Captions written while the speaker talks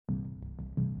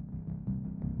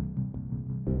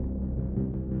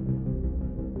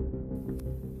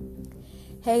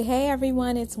Hey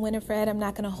everyone, it's Winifred. I'm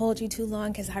not going to hold you too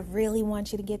long because I really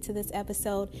want you to get to this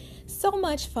episode. So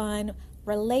much fun.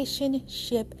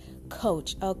 Relationship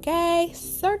coach, okay?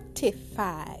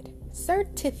 Certified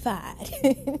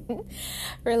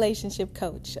relationship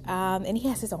coach. And he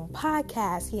has his own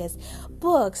podcast. He has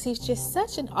books. He's just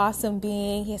such an awesome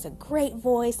being. He has a great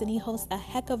voice and he hosts a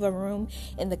heck of a room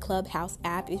in the Clubhouse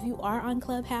app. If you are on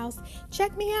Clubhouse,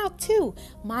 check me out too.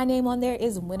 My name on there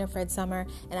is Winifred Summer,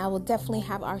 and I will definitely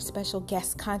have our special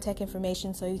guest contact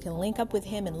information so you can link up with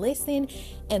him and listen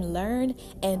and learn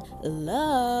and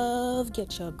love.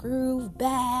 Get your groove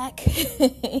back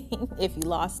if you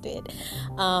lost it.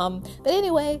 But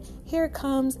anyway, here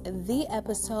comes the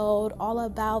episode all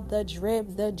about the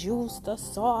drip, the juice, the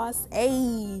sauce.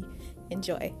 Hey,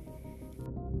 enjoy.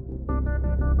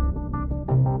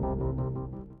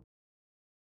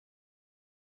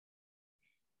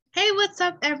 Hey, what's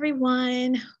up,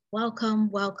 everyone?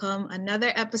 Welcome.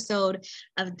 Another episode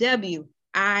of WINIFRED.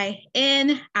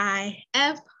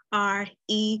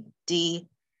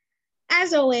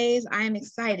 As always, I am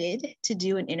excited to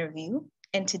do an interview.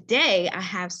 And today I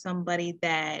have somebody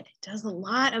that does a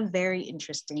lot of very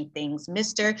interesting things.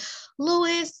 Mr.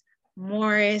 Lewis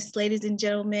Morris, ladies and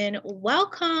gentlemen,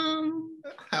 welcome.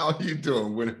 How are you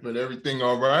doing, Winifred? Everything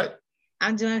all right?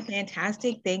 I'm doing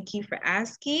fantastic. Thank you for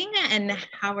asking. And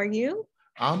how are you?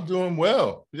 I'm doing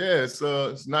well. Yeah, it's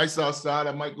nice outside.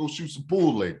 I might go shoot some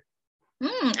pool later.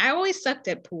 I always sucked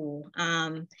at pool.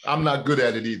 I'm not good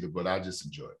at it either, but I just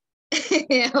enjoy it.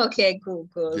 Okay, cool.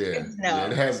 Yeah,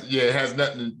 it has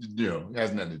nothing to do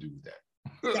with that.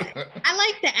 I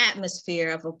like the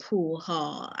atmosphere of a pool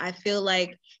hall. I feel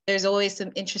like there's always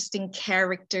some interesting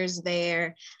characters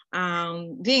there.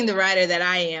 Being the writer that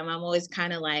I am, I'm always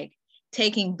kind of like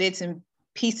taking bits and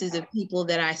pieces of people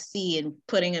that I see and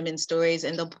putting them in stories.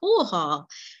 In the pool hall,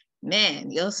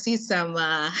 man, you'll see some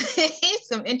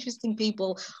some interesting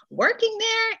people working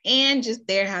there and just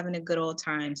there having a good old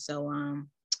time. So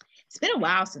it's been a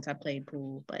while since I played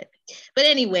pool, but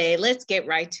anyway, let's get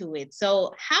right to it.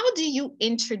 So how do you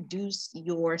introduce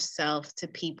yourself to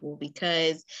people?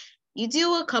 Because you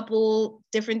do a couple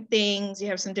different things, you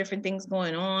have some different things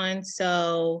going on.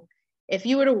 So if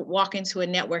you were to walk into a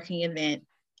networking event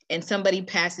and somebody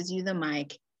passes you the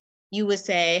mic, you would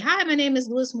say, "Hi, my name is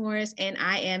Lewis Morris, and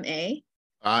I am a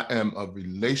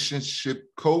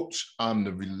relationship coach. I'm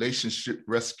the relationship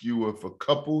rescuer for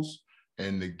couples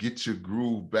and the Get Your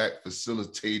Groove Back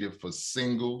facilitator for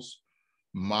singles.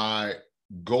 My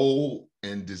goal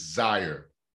and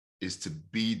desire is to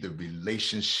be the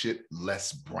relationship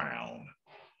Les Brown.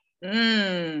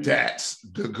 That's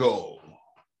the goal."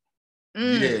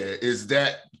 Yeah, is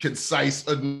that concise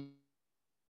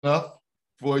enough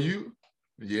for you?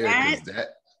 Yeah, because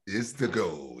that is the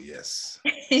goal. Yes.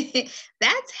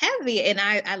 That's heavy, and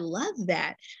I love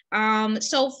that.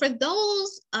 So for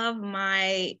those of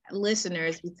my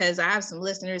listeners, because I have some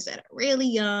listeners that are really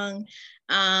young,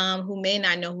 who may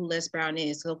not know who Les Brown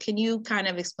is. So can you kind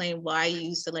of explain why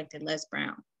you selected Les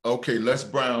Brown? Okay, Les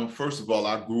Brown, first of all,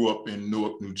 I grew up in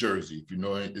Newark, New Jersey. If you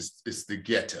know, it's the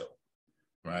ghetto,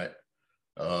 right?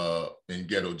 And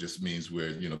ghetto just means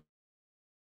where,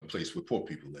 a place where poor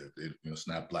people live. It's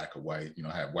not black or white.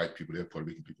 I have white people there, Puerto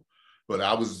Rican people. But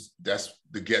that's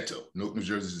the ghetto. Newark, New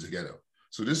Jersey is the ghetto.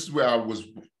 So this is where I was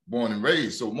born and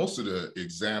raised. So most of the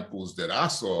examples that I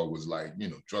saw was like,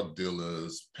 drug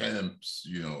dealers, pimps,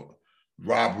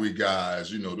 robbery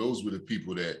guys, those were the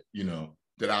people that,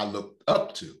 that I looked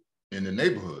up to in the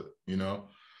neighborhood,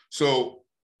 So,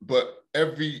 but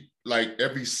every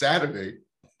Saturday,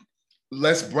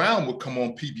 Les Brown would come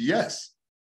on PBS.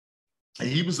 And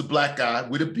he was a black guy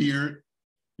with a beard,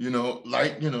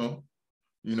 mine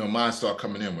started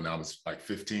coming in when I was like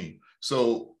 15.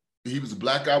 So he was a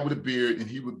black guy with a beard, and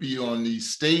he would be on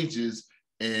these stages,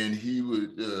 and he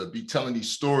would be telling these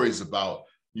stories about,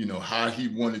 how he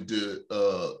wanted to,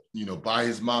 buy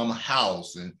his mom a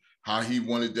house, and how he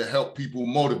wanted to help people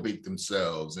motivate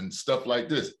themselves and stuff like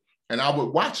this. And I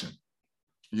would watch him,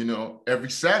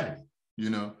 every Saturday,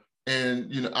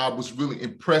 and, I was really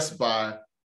impressed by,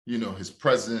 his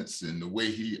presence and the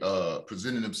way he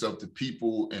presented himself to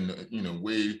people, and the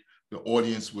way the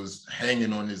audience was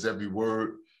hanging on his every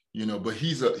word, but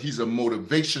he's a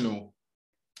motivational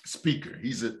speaker.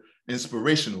 He's an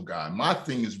inspirational guy. My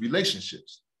thing is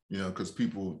relationships, because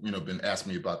people, been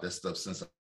asking me about that stuff since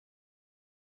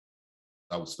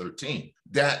I was 13.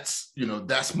 That's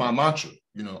my mantra.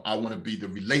 I want to be the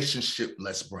relationship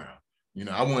Les Brown.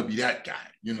 I want to be that guy.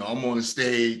 I'm on the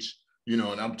stage,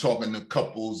 and I'm talking to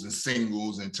couples and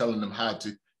singles and telling them how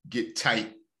to get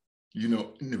tight, in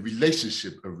the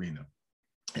relationship arena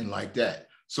and like that.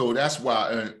 So that's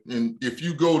why, and if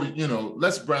you go to,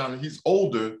 Les Brown, he's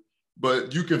older,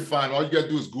 but you can find, all you got to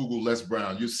do is Google Les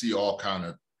Brown. You'll see all kind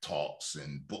of talks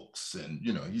and books, and,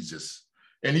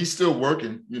 he's still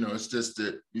working. It's just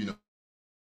that,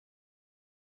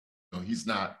 he's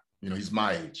not, he's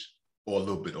my age or a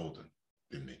little bit older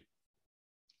than me.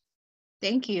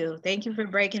 Thank you. Thank you for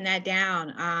breaking that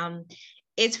down.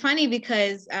 It's funny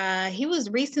because he was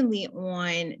recently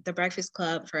on The Breakfast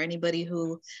Club. For anybody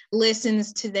who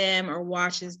listens to them or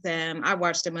watches them, I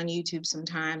watch them on YouTube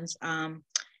sometimes.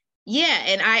 Yeah,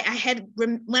 and I had,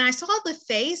 when I saw the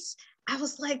face, I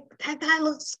was like, that guy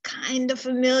looks kind of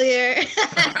familiar.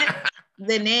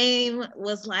 The name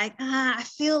was like, I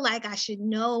feel like I should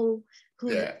know who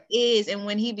he is. And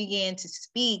when he began to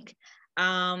speak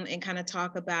and kind of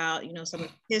talk about, some of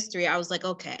the history, I was like,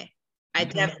 okay, I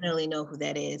definitely know who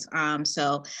that is.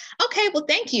 So, okay, well,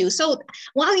 thank you. So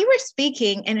while you were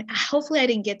speaking, and hopefully I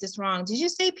didn't get this wrong, did you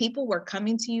say people were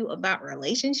coming to you about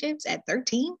relationships at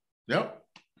 13? Yep.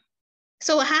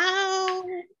 So how?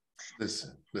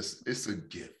 Listen, it's a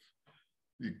gift.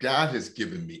 God has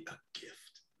given me a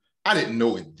gift. I didn't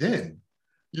know it then,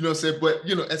 you know what I'm saying? But,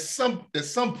 at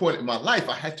some point in my life,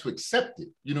 I had to accept it,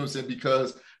 you know what I'm saying?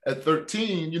 Because at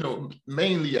 13,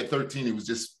 mainly at 13, it was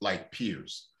just like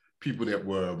peers, people that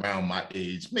were around my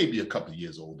age, maybe a couple of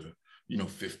years older,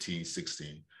 15,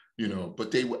 16,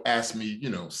 but they would ask me,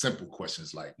 simple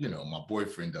questions like, my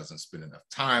boyfriend doesn't spend enough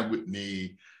time with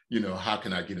me. How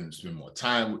can I get him to spend more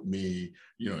time with me?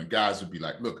 And guys would be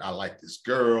like, look, I like this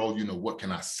girl. What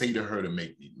can I say to her to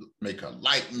make her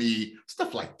like me?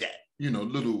 Stuff like that.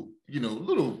 Little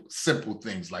simple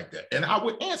things like that. And I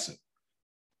would answer,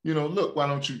 look, why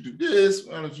don't you do this?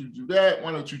 Why don't you do that?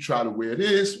 Why don't you try to wear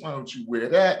this? Why don't you wear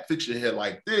that? Fix your hair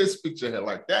like this, fix your hair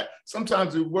like that.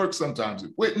 Sometimes it works, sometimes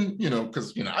it wouldn't,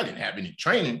 because, I didn't have any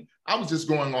training. I was just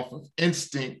going off of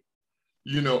instinct,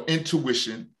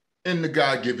 intuition, and the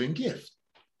God-given gift,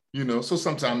 so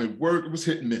sometimes it worked, it was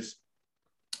hit and miss.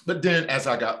 But then as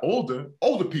I got older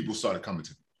people started coming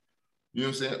to me, you know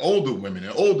what I'm saying? Older women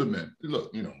and older men.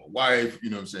 Look, my wife,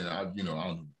 you know what I'm saying? I don't know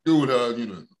what to do with her,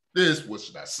 this, what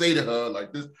should I say to her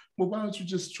like this? Well, why don't you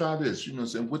just try this? You know what I'm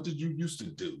saying? What did you used to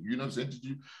do? You know what I'm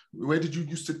saying? Where did you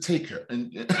used to take her?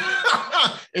 And and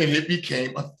it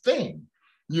became a thing,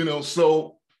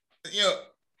 So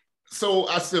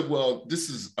I said, well, this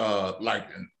is like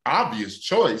an obvious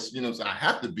choice, so I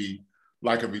have to be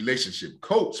like a relationship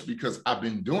coach because I've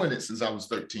been doing it since I was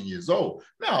 13 years old.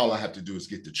 Now all I have to do is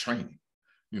get the training.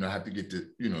 I have to get the,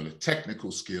 the technical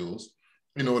skills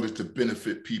in order to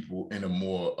benefit people in a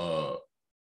more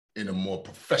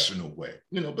professional way,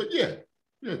 but yeah,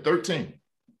 13.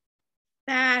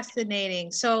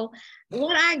 Fascinating. So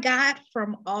what I got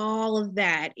from all of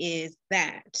that is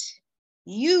that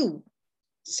you,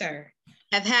 sir,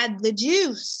 have had the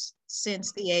juice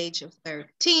since the age of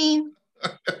 13.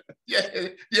 yeah,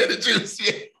 the juice,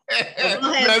 yeah.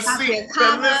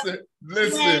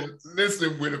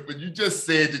 Listen, Winifred, you just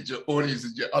said that your audience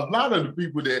is a lot of the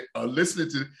people that are listening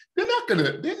to, they're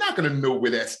not gonna know where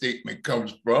that statement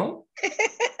comes from.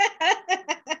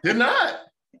 They're not.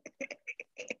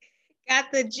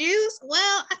 Got the juice?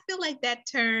 Well, I feel like that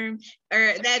term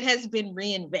or that has been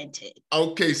reinvented.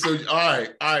 Okay, so all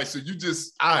right. So you're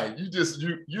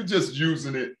just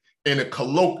using it in a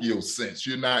colloquial sense.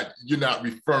 You're not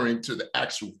referring to the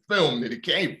actual film that it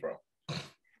came from.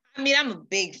 I mean, I'm a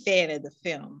big fan of the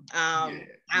film.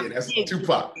 That's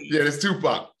Tupac. Yeah, that's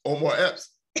Tupac. Omar Epps.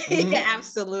 Mm-hmm. Yeah,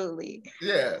 absolutely.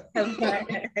 Yeah.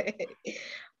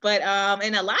 But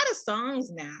in a lot of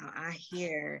songs now, I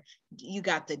hear you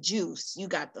got the juice, you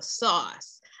got the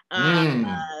sauce.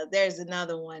 There's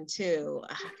another one too.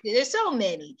 There's so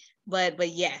many, but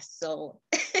yes. So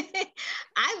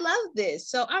I love this.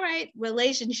 So all right,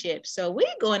 relationships. So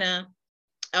we're gonna.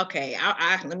 Okay,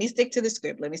 let me stick to the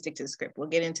script. We'll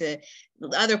get into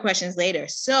the other questions later.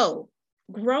 So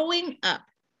growing up,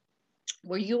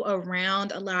 were you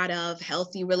around a lot of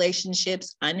healthy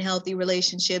relationships, unhealthy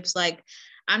relationships? Like,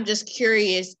 I'm just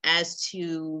curious as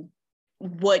to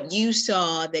what you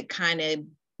saw that kind of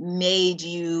made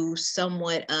you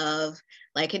somewhat of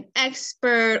like an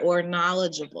expert or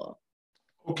knowledgeable.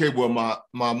 Okay, well, my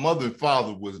mother and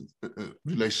father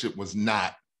relationship was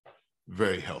not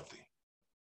very healthy.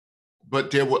 But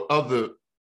there were other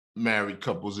married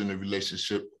couples in the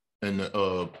relationship in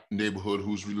the neighborhood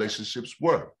whose relationships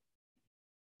were.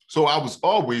 So I was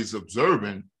always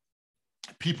observing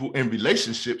people in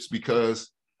relationships because,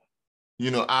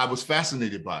 I was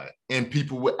fascinated by it and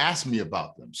people would ask me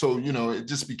about them. So, it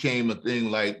just became a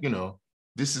thing like,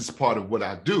 this is part of what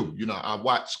I do. I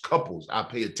watch couples, I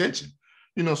pay attention,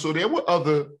 so there were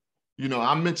other You know,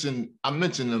 I mentioned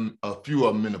them, a few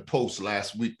of them in a post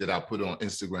last week that I put on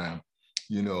Instagram.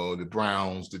 You know, the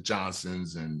Browns, the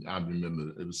Johnsons, and I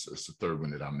remember it's the third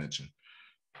one that I mentioned.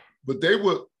 But they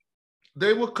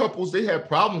were couples. They had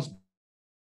problems,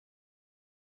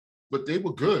 but they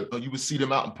were good. You would see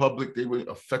them out in public. They were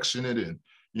affectionate and,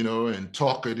 you know, and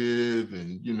talkative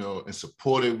and, you know, and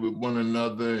supportive with one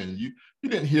another. And you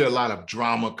didn't hear a lot of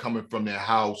drama coming from their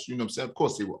house. You know what I'm saying? Of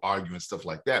course, they were arguing stuff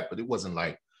like that, but it wasn't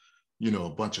like, you know,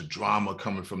 a bunch of drama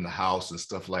coming from the house and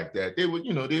stuff like that. They were,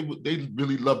 you know, they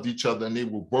really loved each other, and they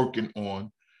were working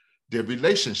on their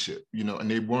relationship, you know,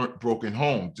 and they weren't broken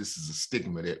homes. This is a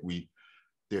stigma that we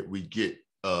get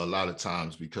a lot of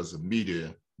times because of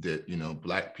media, that, you know,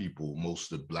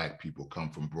 most of Black people come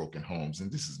from broken homes.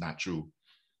 And this is not true.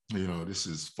 You know, this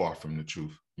is far from the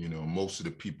truth. You know, most of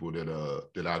the people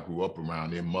that I grew up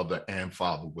around, their mother and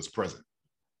father was present.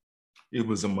 It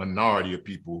was a minority of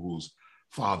people whose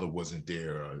father wasn't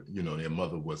there, or, you know, their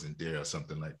mother wasn't there, or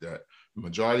something like that. The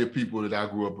majority of people that I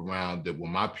grew up around that were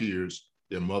my peers,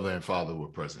 their mother and father were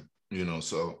present, you know,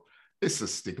 so it's a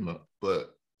stigma.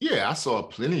 But yeah, I saw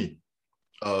plenty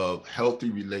of healthy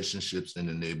relationships in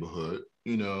the neighborhood,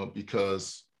 you know,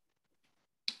 because,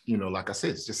 you know, like I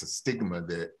said, it's just a stigma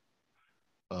that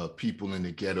people in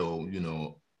the ghetto, you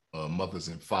know, mothers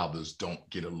and fathers don't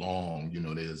get along. You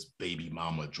know, there's baby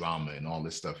mama drama and all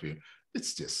this stuff here.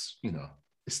 It's just, you know,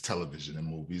 it's television and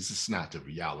movies. It's not the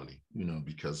reality, you know,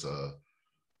 because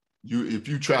if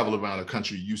you travel around the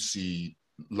country, you see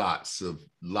lots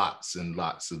and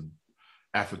lots of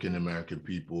African American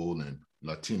people and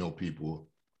Latino people.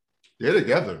 They're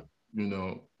together, you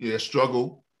know. They're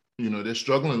struggling a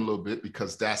little bit,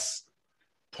 because that's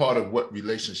part of what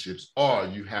relationships are.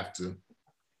 You have to,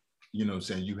 you know what I'm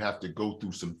saying, you have to go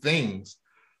through some things,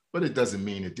 but it doesn't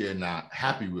mean that they're not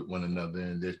happy with one another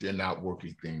and that they're not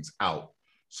working things out.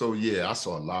 So yeah, I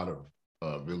saw a lot of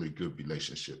really good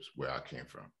relationships where I came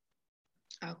from.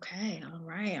 Okay, all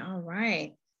right, all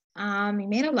right. You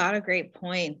made a lot of great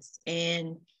points,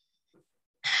 and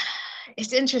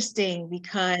it's interesting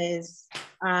because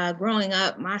growing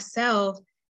up myself,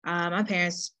 my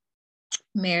parents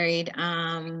married,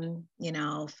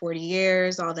 40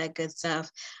 years, all that good stuff.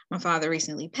 My father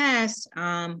recently passed,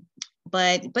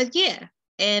 but yeah,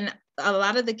 and a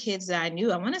lot of the kids that I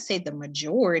knew, I want to say the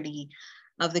majority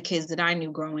of the kids that I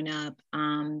knew growing up,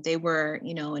 they were,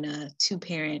 you know, in a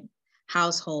two-parent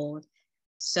household.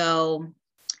 So,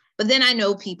 but then I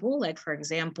know people, like, for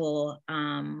example,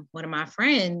 one of my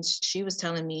friends, she was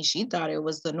telling me she thought it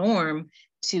was the norm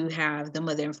to have the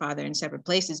mother and father in separate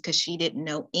places, because she didn't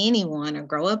know anyone or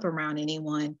grow up around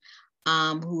anyone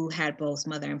who had both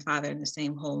mother and father in the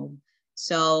same home.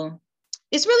 So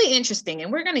it's really interesting.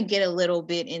 And we're going to get a little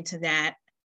bit into that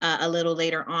a little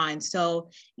later on. So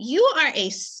you are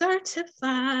a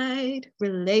certified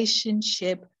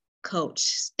relationship coach,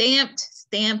 stamped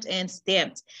and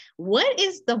stamped. What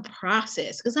is the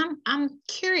process? Because I'm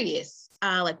curious,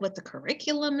 like what the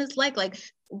curriculum is like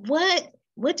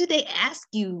what do they ask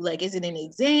you? Like, is it an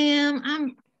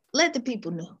exam? Let the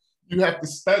people know. You have to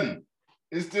study.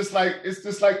 It's just like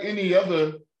any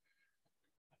other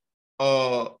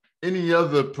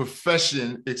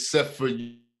profession, except for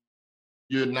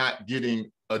you're not getting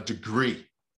a degree.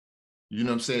 You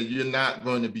know what I'm saying? You're not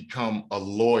going to become a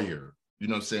lawyer, you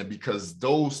know what I'm saying? Because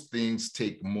those things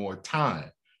take more time.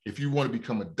 If you want to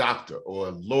become a doctor or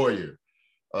a lawyer,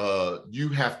 you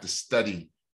have to study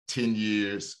 10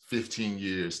 years, 15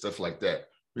 years, stuff like that.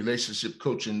 Relationship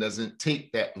coaching doesn't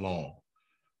take that long.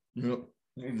 You know,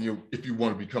 if you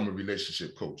want to become a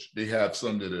relationship coach, they have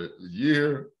some that are a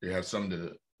year, they have some that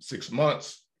are 6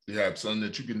 months, they have some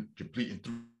that you can complete in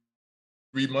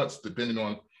 3 months, depending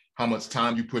on how much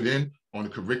time you put in on the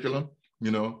curriculum,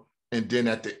 you know. And then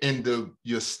at the end of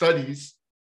your studies,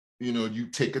 you know, you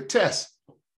take a test.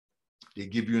 They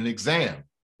give you an exam.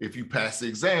 If you pass the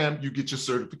exam, you get your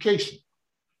certification.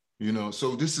 You know,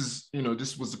 so this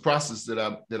was the process that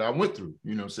I went through,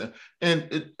 you know what I'm saying? And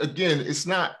it's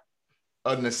not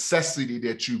a necessity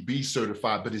that you be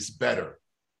certified, but it's better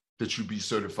that you be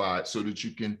certified so that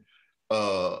you can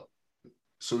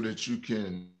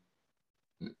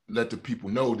let the people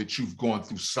know that you've gone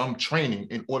through some training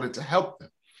in order to help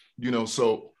them. You know,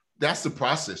 so that's the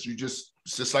process. It's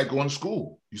just like going to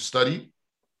school. You study,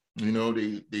 you know,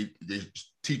 they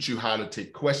teach you how to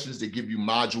take questions. They give you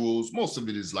modules. Most of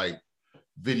it is like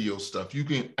video stuff. You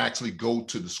can actually go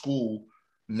to the school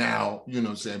now, you know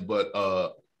what I'm saying?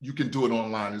 But you can do it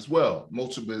online as well.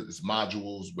 Most of it is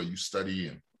modules where you study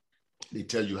and they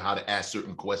tell you how to ask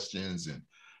certain questions and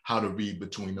how to read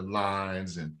between the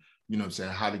lines and, you know what I'm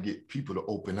saying, how to get people to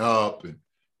open up and,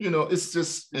 It's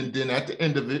just, and then at the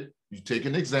end of it, you take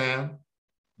an exam,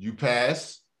 you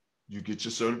pass, you get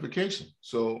your certification.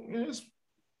 So yeah, it's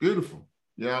beautiful.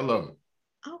 Yeah, I love it.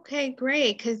 Okay,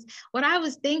 great. Because what I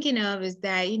was thinking of is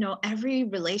that, every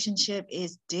relationship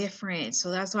is different.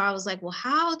 So that's why I was like, well,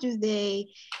 how do they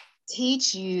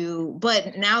teach you?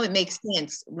 But now it makes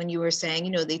sense when you were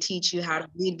saying, they teach you how to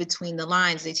read between the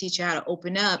lines. They teach you how to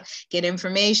open up, get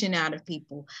information out of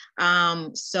people.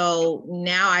 So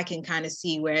now I can kind of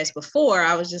see, whereas before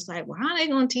I was just like, well, how are they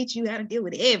going to teach you how to deal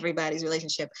with everybody's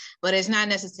relationship? But it's not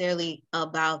necessarily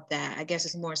about that. I guess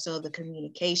it's more so the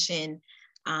communication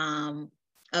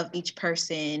of each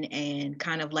person, and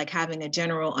kind of like having a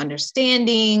general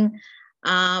understanding,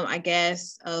 I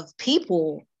guess, of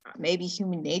people, maybe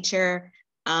human nature,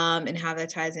 and how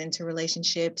that ties into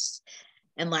relationships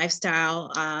and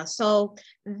lifestyle. So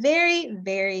very,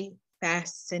 very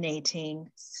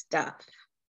fascinating stuff.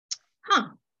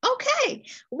 Okay.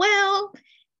 Well,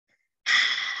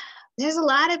 there's a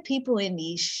lot of people in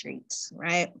these streets,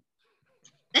 right?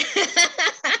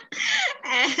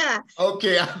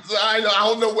 Okay, I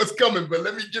don't know what's coming, but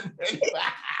let me get ready.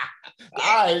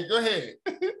 All right, go ahead.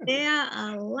 There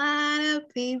are a lot of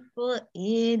people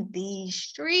in these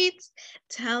streets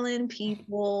telling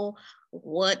people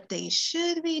what they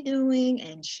should be doing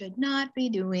and should not be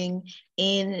doing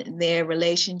in their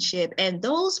relationship. And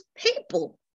those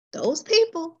people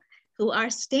who are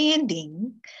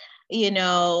standing,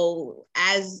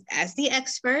 as the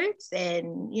experts,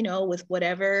 and with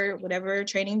whatever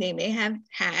training they may have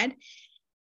had,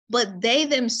 but they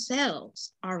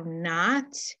themselves are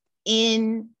not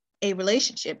in a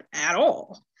relationship at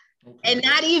all. Okay. And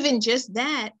not even just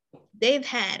that, they've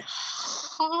had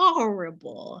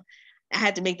horrible, I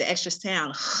had to make the extra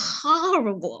sound,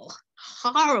 horrible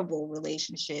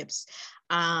relationships.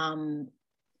 And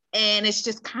it's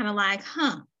just kind of like,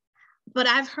 But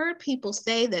I've heard people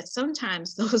say that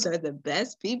sometimes those are the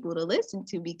best people to listen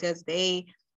to, because they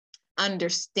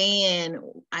understand,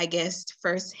 I guess,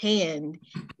 firsthand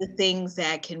the things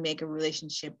that can make a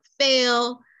relationship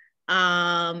fail.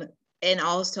 And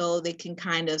also they can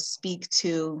kind of speak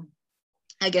to,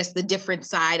 I guess, the different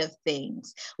side of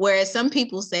things. Whereas some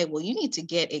people say, well, you need to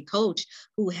get a coach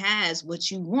who has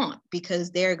what you want,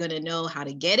 because they're going to know how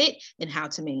to get it and how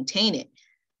to maintain it.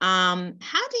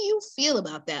 How do you feel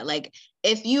about that? Like,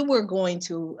 if you were going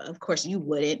to, of course you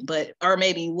wouldn't, or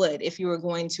maybe you would, if you were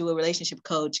going to a relationship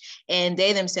coach and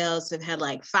they themselves have had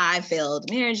like 5 failed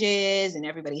marriages and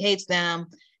everybody hates them,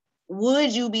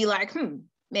 would you be like,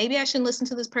 maybe I shouldn't listen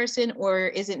to this person? Or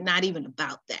is it not even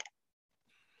about that?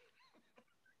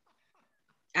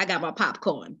 I got my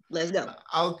popcorn. Let's go.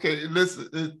 Okay,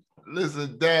 listen,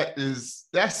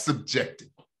 that's subjective.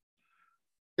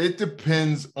 It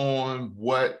depends on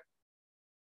what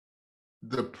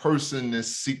the person that's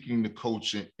seeking the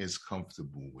coaching is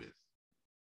comfortable with.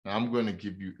 Now, I'm going to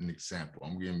give you an example.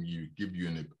 I'm going to give you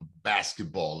a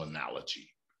basketball analogy.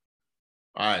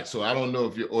 All right, so I don't know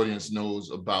if your audience knows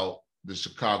about the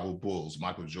Chicago Bulls,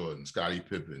 Michael Jordan, Scottie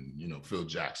Pippen, Phil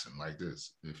Jackson, like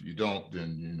this. If you don't,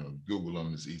 then, Google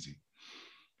them, it's easy.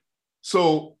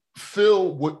 So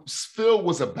Phil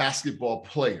was a basketball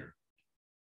player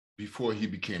before he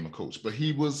became a coach, but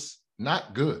he was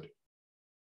not good.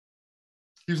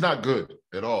 He was not good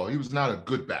at all. He was not a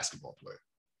good basketball player.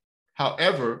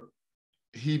 However,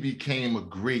 he became a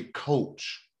great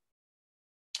coach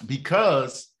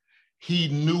because he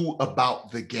knew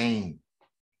about the game.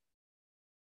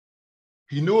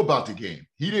 He knew about the game.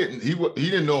 He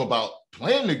didn't know about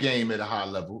playing the game at a high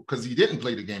level, because he didn't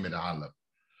play the game at a high level,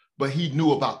 but he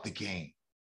knew about the game.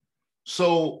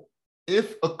 So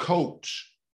if a coach,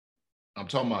 I'm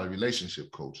talking about a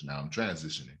relationship coach now, I'm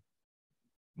transitioning,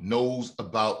 knows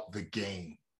about the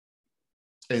game,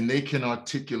 and they can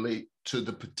articulate to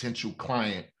the potential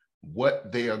client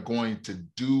what they are going to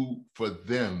do for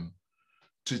them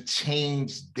to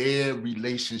change their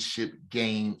relationship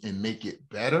game and make it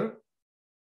better,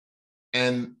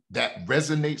 and that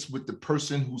resonates with the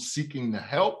person who's seeking the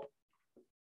help,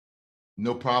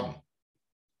 no problem.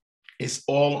 It's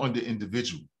all on the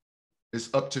individual.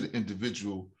 It's up to the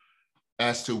individual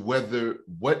as to whether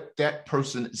what that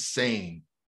person is saying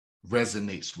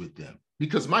resonates with them.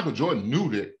 Because Michael Jordan knew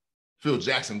that Phil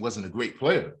Jackson wasn't a great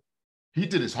player. He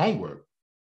did his homework,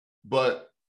 but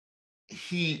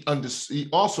he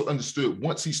also understood,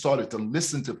 once he started to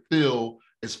listen to Phil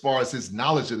as far as his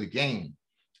knowledge of the game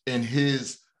and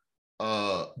his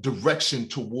direction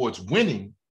towards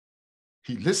winning,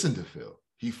 he listened to Phil.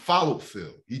 He followed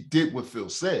Phil. He did what Phil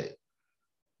said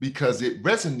because it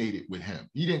resonated with him.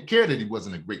 He didn't care that he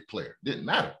wasn't a great player. It didn't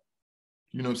matter.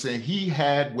 You know what I'm saying? He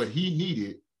had what he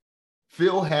needed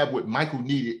Phil had what Michael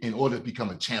needed in order to become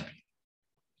a champion.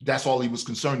 That's all he was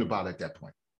concerned about at that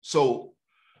point. So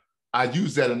I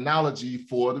use that analogy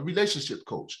for the relationship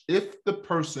coach. If the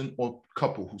person or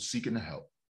couple who's seeking the help,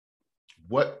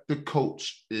 what the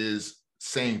coach is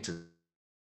saying to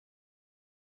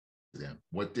them,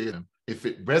 what they, if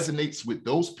it resonates with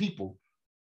those people,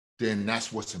 then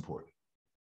that's what's important.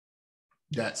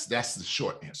 That's the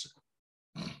short answer.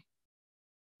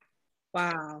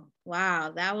 Wow.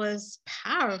 Wow. That was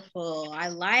powerful. I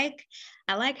like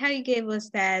how you gave us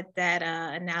that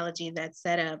analogy, that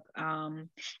setup. And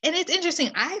it's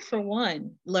interesting. I, for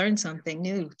one, learned something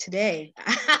new today.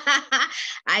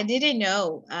 I didn't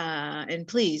know, and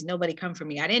please, nobody come for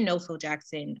me. I didn't know Phil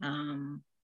Jackson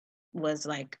was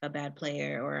like a bad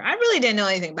player, or I really didn't know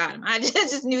anything about him. I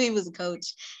just knew he was a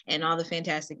coach and all the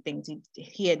fantastic things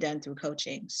he had done through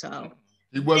coaching. So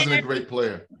he wasn't a great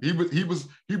player. He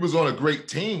was on a great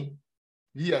team.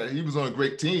 He was on a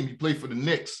great team. He played for the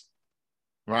Knicks,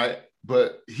 right?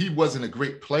 But he wasn't a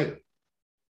great player.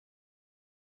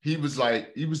 He was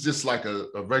just like a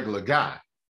regular guy,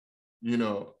 you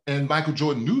know. And Michael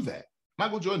Jordan knew that.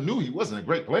 Michael Jordan knew he wasn't a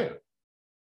great player,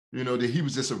 you know, that he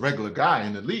was just a regular guy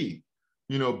in the league,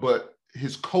 you know. But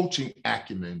his coaching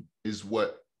acumen is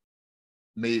what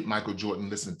made Michael Jordan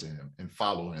listen to him and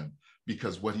follow him,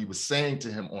 because what he was saying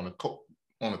to him on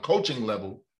a coaching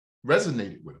level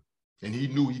resonated with him, and he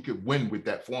knew he could win with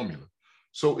that formula.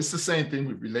 So it's the same thing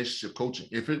with relationship coaching.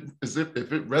 If it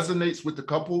resonates with the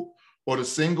couple or the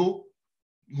single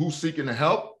who's seeking the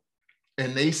help,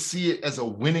 and they see it as a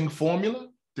winning formula,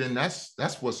 then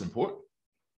that's what's important.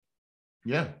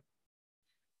 Yeah.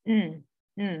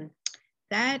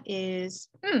 That is,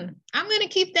 I'm going to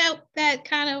keep that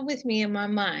kind of with me in my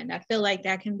mind. I feel like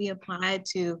that can be applied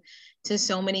to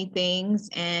so many things,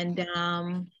 and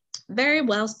very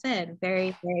well said.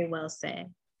 Very, very well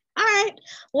said. All right.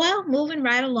 Well, moving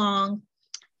right along.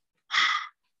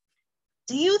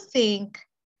 Do you think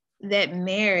that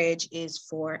marriage is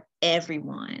for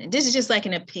everyone? And this is just like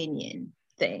an opinion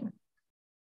thing.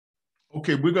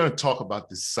 Okay, we're going to talk about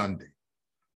this Sunday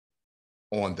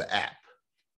on the app.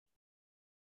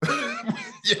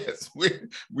 Yes,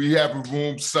 we have a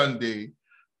room Sunday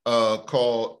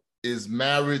called "Is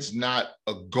Marriage Not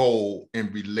a Goal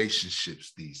in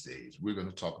Relationships These Days?" We're going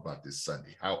to talk about this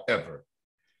Sunday. However,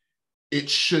 it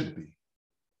should be.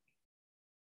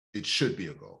 It should be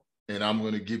a goal. And I'm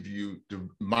going to give you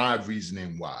my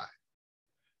reasoning why.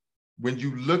 When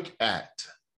you look at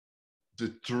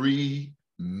the three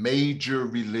major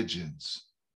religions,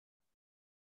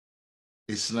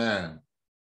 Islam,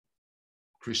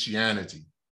 Christianity,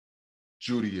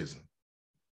 Judaism,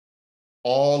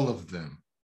 all of them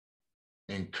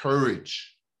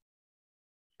encourage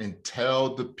and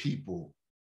tell the people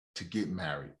to get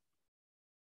married.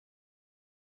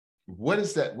 What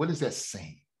is that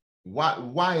saying?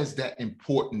 Why is that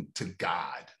important to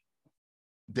God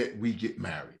that we get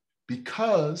married?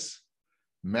 Because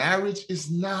marriage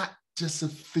is not just a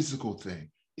physical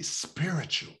thing, it's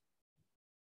spiritual.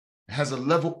 It has a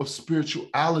level of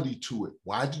spirituality to it.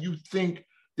 Why do you think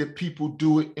that people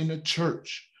do it in a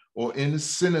church or in a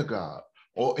synagogue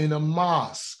or in a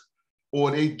mosque,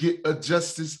 or they get a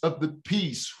justice of the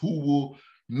peace who will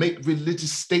make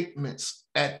religious statements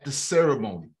at the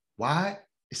ceremony? Why?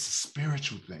 It's a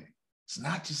spiritual thing. It's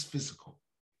not just physical.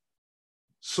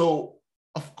 So,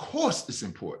 of course, it's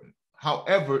important.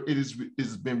 However, it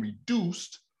has been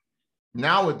reduced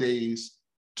nowadays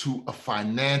to a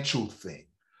financial thing,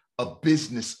 a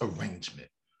business arrangement.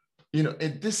 You know,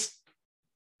 and this,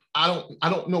 I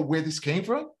don't know where this came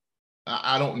from.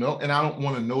 I don't know, and I don't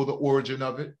want to know the origin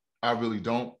of it. I really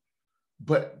don't.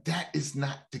 But that is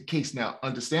not the case. Now,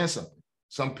 understand something.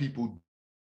 Some people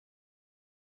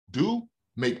do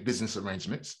make business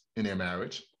arrangements in their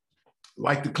marriage,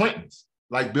 like the Clintons,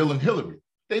 like Bill and Hillary.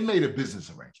 They made a business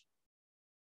arrangement.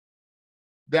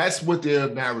 That's what their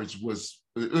marriage was.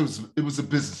 It was a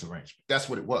business arrangement. That's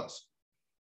what it was.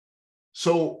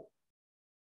 So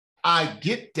I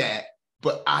get that,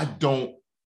 but I don't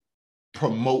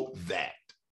promote that.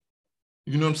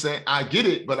 You know what I'm saying? I get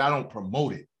it, but I don't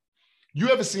promote it. You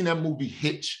ever seen that movie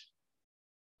Hitch?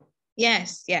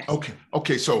 Yes.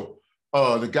 Okay. So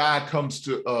the guy comes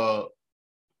to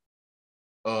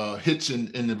Hitch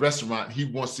in the restaurant. He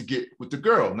wants to get with the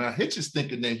girl. Now Hitch is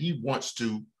thinking that he wants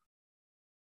to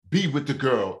be with the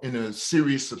girl in a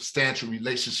serious, substantial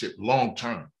relationship long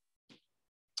term.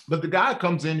 But the guy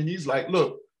comes in and he's like,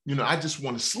 look, you know, I just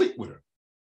want to sleep with her.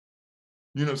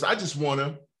 You know, so I just want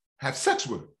to have sex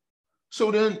with her.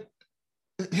 So then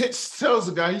Hitch tells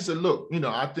the guy, he said, look, you know,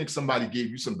 I think somebody gave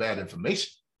you some bad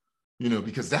information, you know,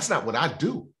 because that's not what I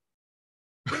do.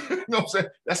 You know what I'm saying?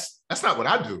 That's not what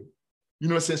I do. You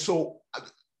know what I'm saying? So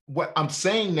what I'm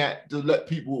saying that to let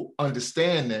people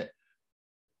understand that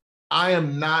I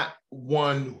am not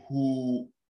one who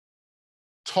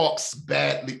talks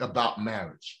badly about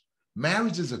marriage.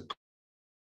 Marriage is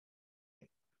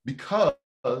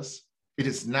because it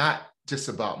is not just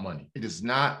about money. It is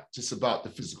not just about the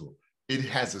physical. It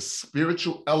has a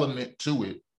spiritual element to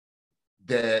it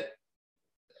that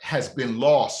has been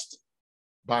lost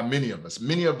by many of us.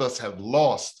 Many of us have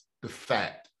lost the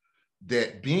fact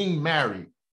that being married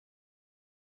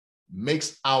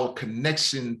makes our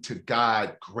connection to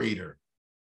God greater.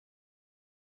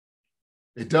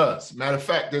 It does. Matter of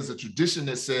fact, there's a tradition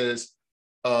that says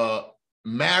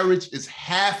marriage is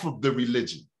half of the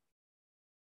religion.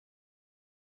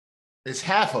 It's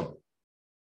half of it.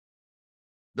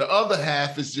 The other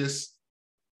half is just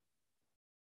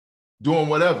doing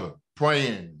whatever,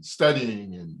 praying,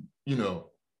 studying, and, you know,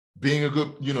 being a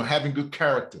good, you know, having good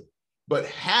character. But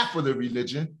half of the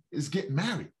religion is getting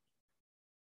married.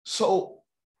 So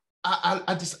I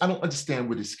don't understand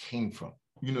where this came from.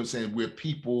 You know what I'm saying? Where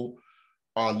people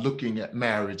are looking at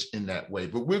marriage in that way.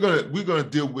 But we're gonna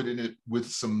deal with it with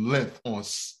some length on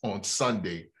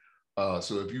Sunday.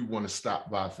 So if you want to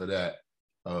stop by for that,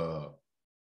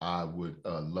 I would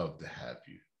love to have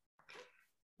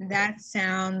you. That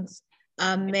sounds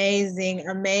amazing,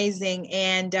 amazing.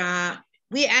 And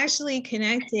we actually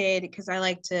connected because I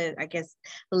like to, I guess,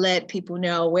 let people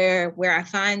know where I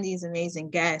find these amazing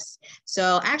guests.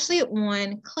 So actually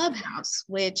on Clubhouse,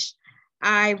 which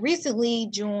I recently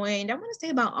joined, I want to say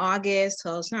about August,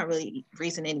 so it's not really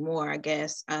recent anymore, I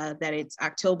guess, that it's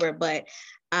October, but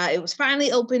it was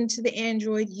finally open to the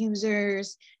Android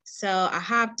users. So I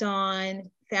hopped on,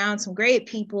 found some great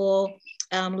people.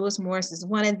 Lewis Morris is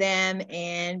one of them,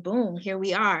 and boom, here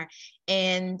we are.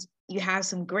 And you have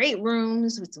some great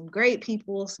rooms with some great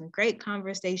people, some great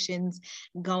conversations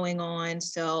going on.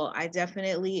 So I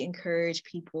definitely encourage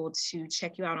people to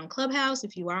check you out on Clubhouse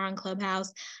if you are on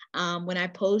Clubhouse. When I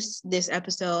post this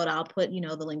episode, I'll put, you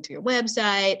know, the link to your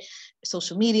website,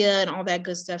 social media, and all that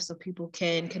good stuff so people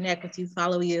can connect with you,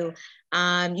 follow you,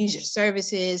 use your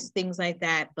services, things like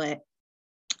that. But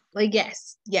like,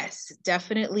 yes,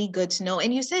 definitely good to know.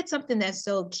 And you said something that's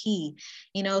so key.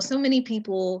 You know, so many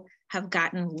people have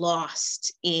gotten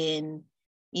lost in,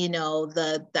 you know,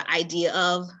 the idea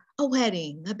of a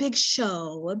wedding, a big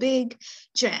show, a big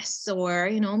dress, or,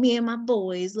 you know, me and my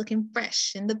boys looking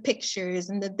fresh in the pictures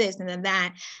and the this and the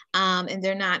that. And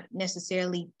they're not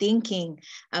necessarily thinking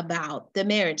about the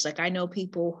marriage. Like, I know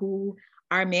people who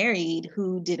are married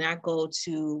who did not go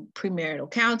to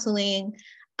premarital counseling.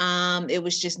 It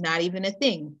was just not even a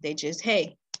thing. They just,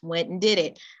 hey, went and did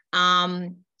it.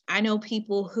 I know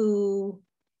people who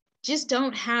just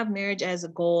don't have marriage as a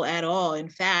goal at all. In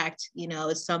fact, you know,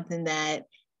 it's something that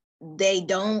they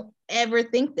don't ever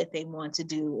think that they want to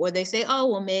do, or they say, oh,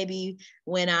 well, maybe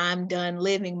when I'm done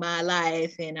living my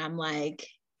life and I'm like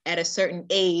at a certain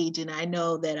age and I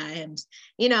know that I am,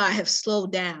 you know, I have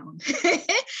slowed down,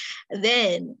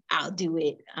 then I'll do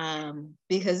it.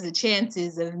 Because the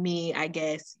chances of me, I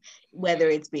guess, whether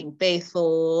it's being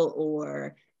faithful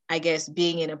or I guess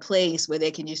being in a place where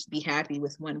they can just be happy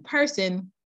with one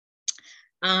person,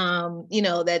 you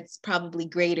know, that's probably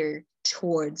greater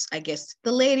towards, I guess,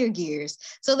 the later years.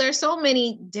 So there's so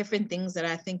many different things that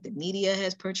I think the media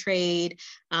has portrayed,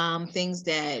 things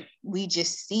that we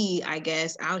just see, I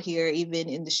guess, out here, even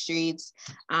in the streets,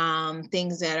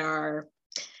 things that are,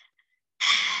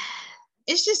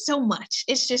 it's just so much.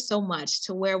 It's just so much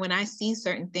to where when I see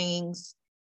certain things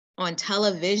on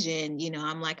television, you know,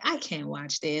 I'm like, I can't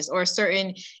watch this, or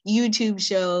certain YouTube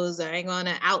shows. I ain't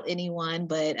gonna out anyone,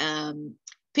 but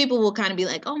people will kind of be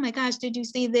like, oh my gosh, did you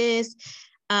see this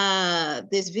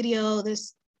this video,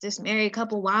 this married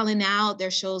couple wilding out?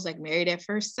 There's shows like Married at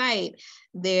First Sight.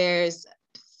 There's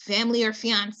Family or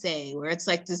Fiance, where it's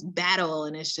like this battle,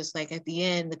 and it's just like at the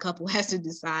end the couple has to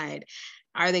decide,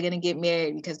 are they going to get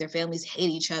married because their families hate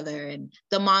each other, and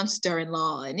the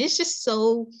monster-in-law. And it's just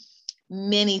so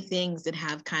many things that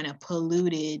have kind of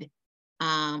polluted,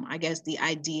 I guess, the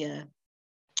idea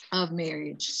of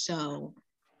marriage. So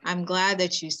I'm glad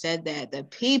that you said that. The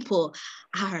people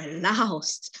are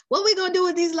lost. What are we gonna do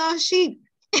with these lost sheep?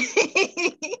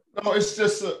 No, it's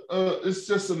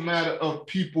just a matter of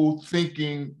people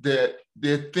thinking that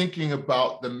they're thinking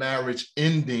about the marriage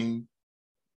ending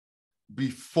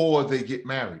before they get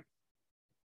married.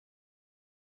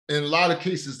 In a lot of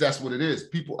cases, that's what it is.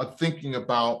 People are thinking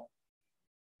about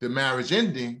the marriage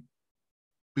ending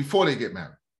before they get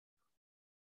married.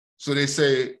 So they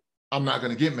say, I'm not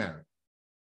going to get married.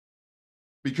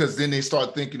 Because then they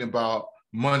start thinking about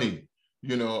money.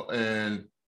 and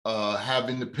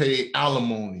having to pay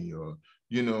alimony, or,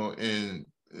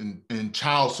 and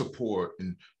child support,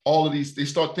 and all of these. They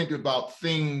start thinking about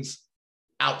things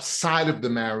outside of the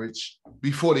marriage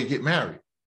before they get married.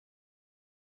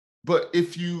 But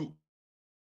if you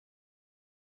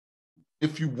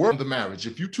work on the marriage,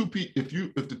 if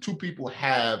the two people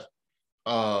have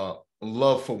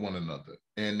love for one another,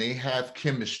 and they have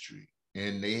chemistry,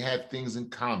 and they have things in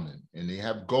common, and they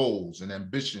have goals and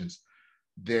ambitions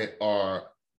that are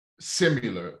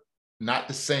similar, not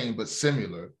the same, but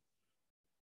similar,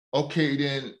 okay,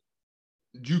 then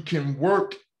you can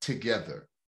work together.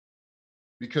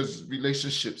 Because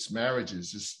relationships,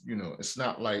 marriages, it's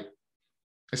not like,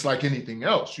 it's like anything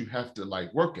else. You have to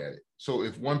like work at it. So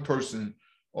if one person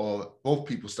or both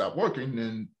people stop working,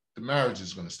 then the marriage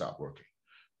is going to stop working.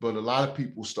 But a lot of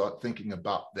people start thinking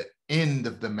about the end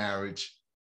of the marriage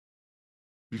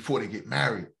before they get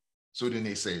married. So then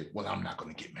they say, well, I'm not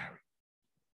going to get married.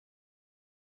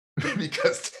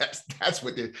 Because that's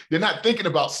what they're not thinking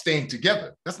about staying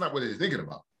together. That's not what they're thinking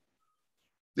about.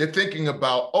 They're thinking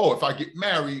about, oh, if I get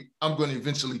married, I'm going to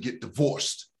eventually get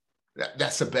divorced.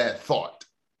 That's a bad thought.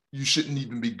 You shouldn't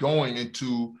even be going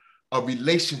into a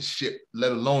relationship,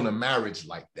 let alone a marriage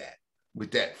like that,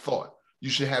 with that thought. You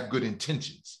should have good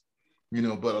intentions,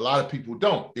 but a lot of people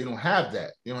don't. They don't have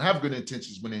that. They don't have good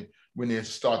intentions when they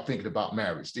start thinking about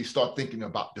marriage. They start thinking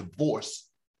about divorce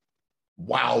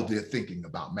while they're thinking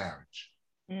about marriage.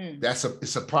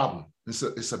 It's a problem.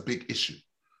 It's a big issue.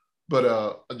 But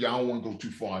I don't want to go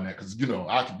too far on that, because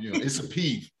it's a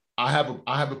peeve. I have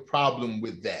a problem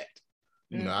with that.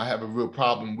 I have a real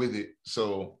problem with it.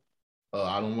 So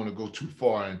I don't want to go too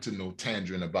far into no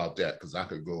tangent about that, because I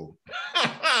could go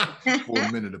for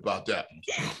a minute about that.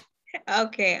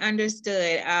 Okay,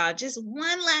 understood. Just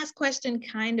one last question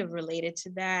kind of related to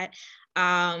that,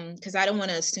 because I don't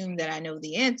want to assume that I know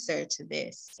the answer to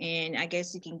this. And I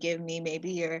guess you can give me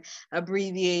maybe your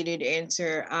abbreviated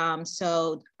answer.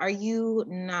 So are you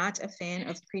not a fan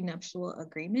of prenuptial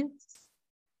agreements?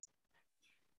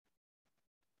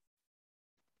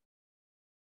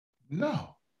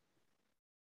 No.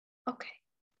 Okay.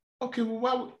 Okay,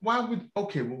 well, why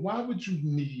would you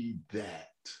need that?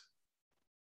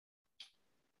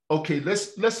 Okay,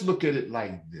 let's look at it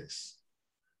like this.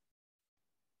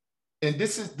 And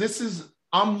this is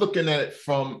I'm looking at it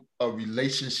from a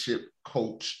relationship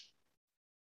coach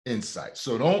insight.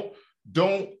 So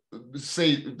don't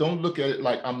look at it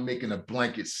like I'm making a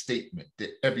blanket statement that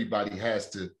everybody has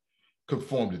to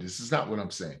conform to. This is not what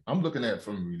I'm saying. I'm looking at it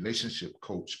from a relationship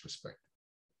coach perspective.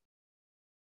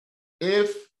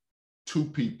 If two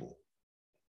people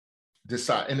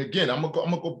decide, and again, I'm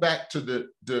gonna go back to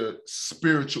the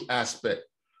spiritual aspect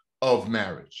of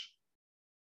marriage,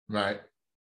 right?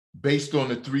 Based on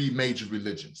the three major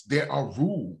religions, there are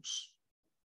rules.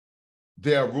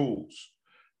 There are rules.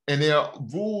 And there are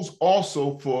rules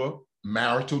also for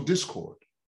marital discord,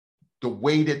 the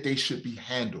way that they should be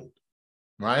handled,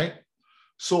 right?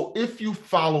 So if you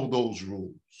follow those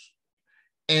rules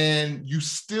and you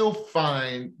still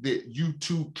find that you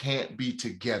two can't be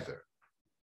together,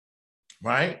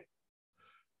 right?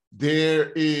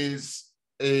 There's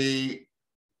a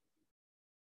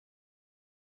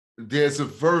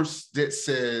verse that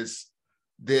says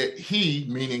that he,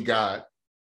 meaning God,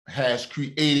 has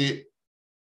created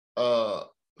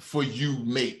for you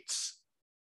mates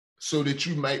so that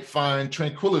you might find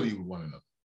tranquility with one another.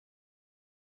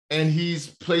 And he's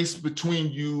placed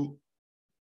between you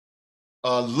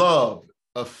love,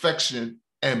 affection,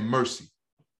 and mercy.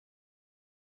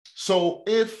 So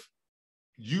if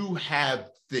you have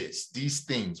these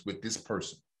things with this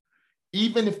person,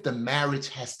 even if the marriage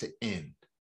has to end,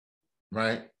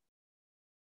 right?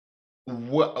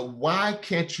 Why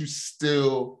can't you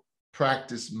still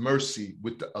practice mercy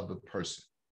with the other person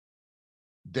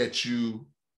that you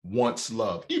once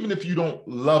loved, even if you don't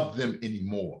love them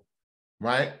anymore,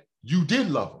 right? You did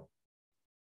love them.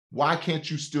 Why can't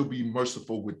you still be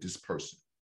merciful with this person?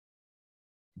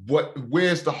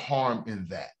 Where's the harm in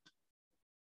that?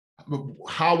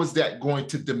 How is that going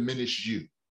to diminish you?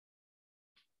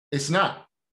 It's not.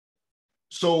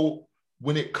 So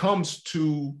when it comes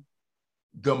to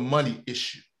the money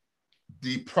issue,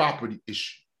 the property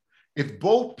issue, if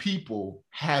both people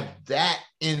have that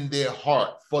in their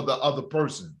heart for the other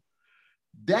person,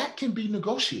 that can be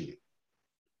negotiated.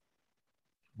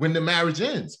 When the marriage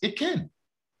ends, it can.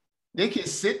 They can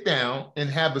sit down and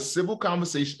have a civil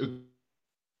conversation,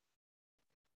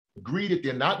 agree that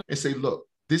they're not, and say, look,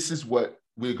 this is what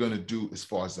we're going to do as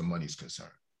far as the money is concerned.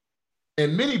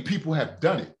 And many people have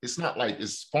done it. It's not like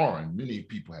it's foreign. Many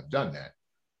people have done that,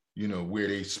 where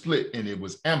they split and it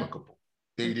was amicable.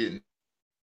 They didn't,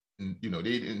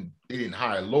 they didn't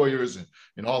hire lawyers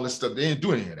and all this stuff. They didn't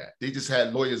do any of that. They just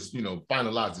had lawyers,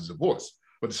 finalize the divorce.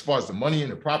 But as far as the money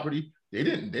and the property, they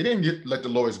didn't let the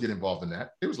lawyers get involved in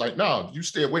that. It was like, no, you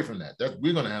stay away from that.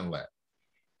 We're going to handle that.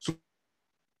 So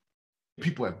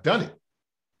people have done it.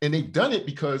 And they've done it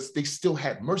because they still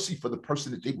had mercy for the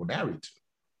person that they were married to.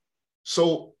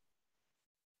 So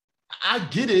I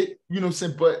get it, what I'm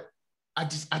saying, but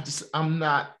I'm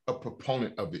not a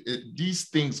proponent of it. These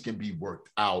things can be worked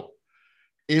out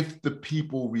if the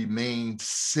people remain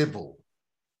civil.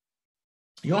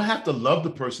 You don't have to love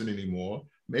the person anymore.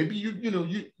 Maybe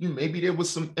maybe there was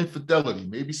some infidelity.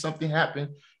 Maybe something happened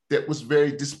that was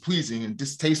very displeasing and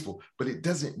distasteful, but it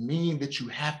doesn't mean that you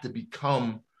have to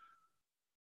become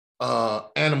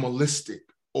animalistic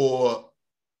or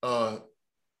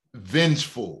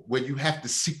vengeful, where you have to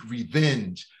seek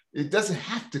revenge. It doesn't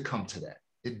have to come to that.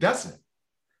 It doesn't.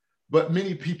 But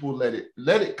many people let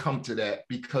it come to that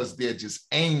because they're just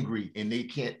angry and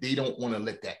they don't want to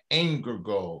let that anger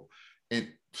go. And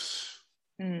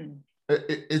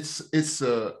it's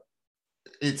a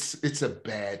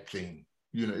bad thing.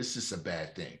 It's just a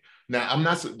bad thing. Now, I'm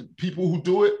not, people who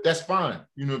do it, that's fine.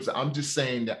 I'm just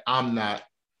saying that I'm not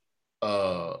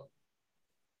a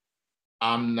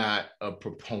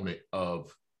proponent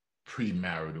of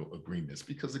premarital agreements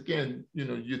because, again,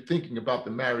 you're thinking about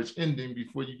the marriage ending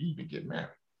before you even get married.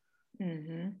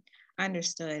 Mm-hmm.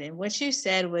 Understood. And what you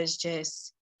said was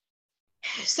just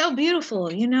so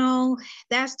beautiful.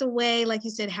 That's the way, like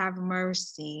you said, have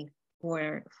mercy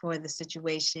for the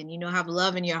situation. Have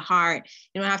love in your heart.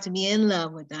 You don't have to be in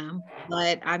love with them,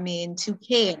 but to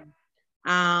care,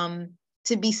 to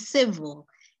be civil.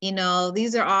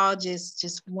 These are all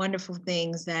just wonderful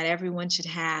things that everyone should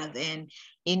have. And,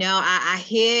 I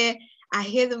hear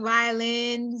the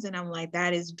violins and I'm like,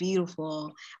 that is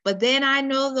beautiful. But then I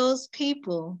know those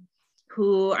people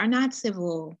who are not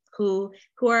civil, who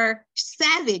are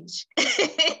savage,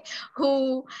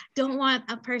 who don't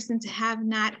want a person to have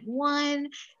not one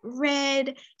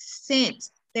red cent.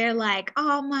 They're like,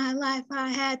 all my life I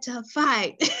had to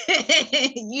fight.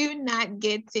 You're not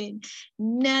getting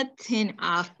nothing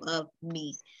off of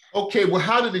me. Okay, well,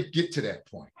 how did it get to that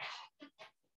point?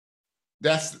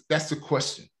 That's the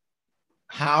question.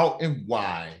 How and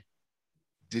why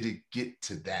did it get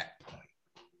to that point?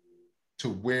 To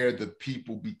where the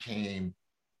people became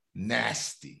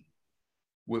nasty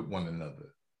with one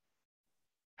another.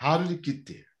 How did it get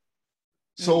there?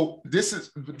 So this is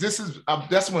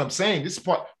that's what I'm saying. This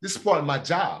is part of my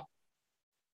job,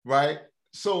 right?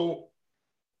 So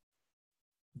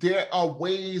there are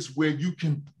ways where you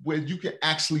can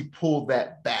actually pull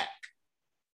that back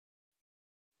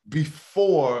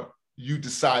before you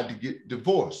decide to get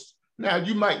divorced. Now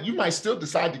you might still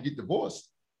decide to get divorced,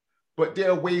 but there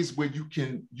are ways where you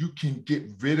can get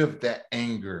rid of that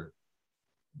anger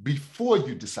before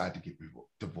you decide to get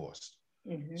divorced.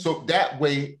 Mm-hmm. So that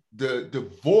way, the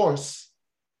divorce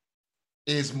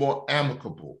is more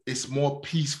amicable. It's more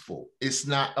peaceful. It's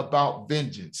not about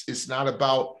vengeance. It's not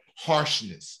about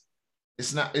harshness.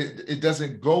 It's not. It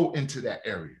doesn't go into that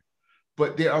area.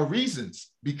 But there are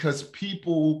reasons, because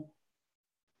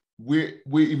we're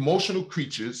emotional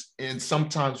creatures, and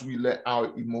sometimes we let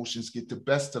our emotions get the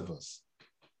best of us.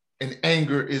 And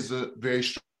anger is a very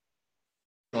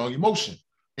strong emotion.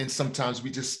 And sometimes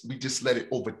we just let it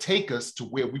overtake us to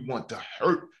where we want to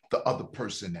hurt the other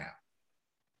person now.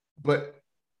 But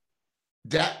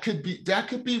that could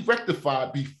be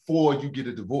rectified before you get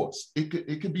a divorce.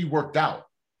 It could be worked out.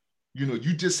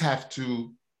 You just have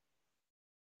to.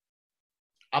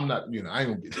 I'm not, I ain't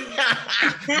gonna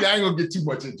get too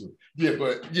much into it. Yeah,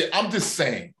 but yeah, I'm just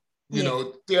saying,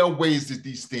 there are ways that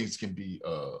these things can be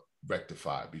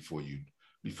rectified before you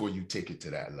take it to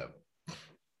that level.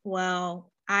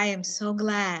 Well, I am so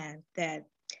glad that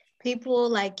people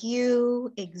like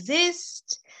you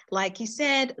exist. Like you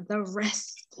said, the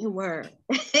rescuer.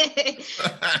 Rescue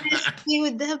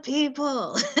the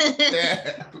people.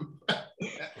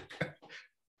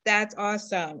 That's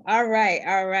awesome. All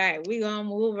right. We're gonna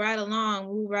move right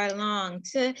along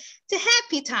to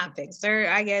happy topics, or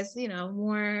I guess,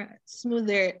 more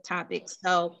smoother topics.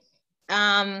 So,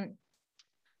 and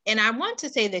I want to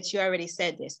say that you already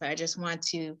said this, but I just want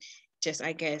to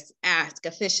I guess, ask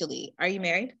officially, are you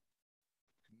married?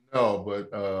 No,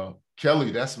 but Kelly,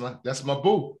 that's my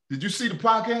boo. Did you see the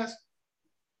podcast?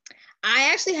 I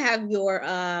actually have your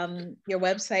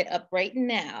website up right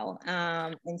now,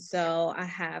 and so I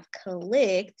have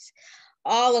clicked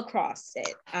all across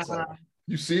it.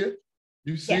 You see it?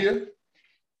 You see it?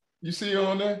 You see it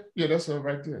on there? Yeah, that's her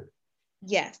right there.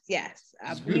 Yes, yes.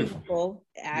 She's beautiful. Beautiful.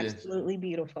 Yes. Absolutely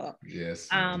beautiful. Yes,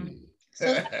 Um, indeed.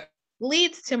 so that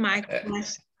leads to my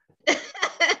question.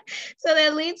 So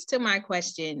that leads to my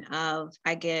question of,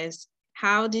 I guess,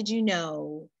 how did you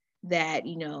know that,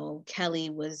 Kelly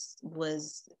was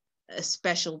a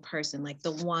special person, like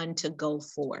the one to go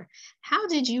for? How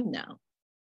did you know?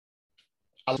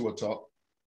 I like to her talk.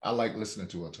 I like listening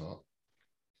to her talk.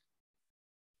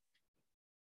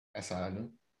 That's how I know.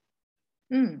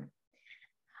 Hmm.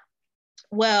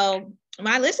 Well,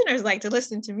 my listeners like to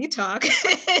listen to me talk.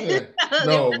 Yeah.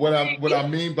 No, what I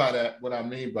mean by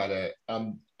that,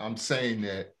 I'm saying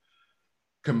that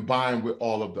combined with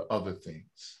all of the other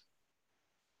things,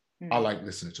 I like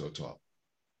listening to her talk.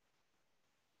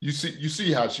 You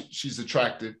see how she's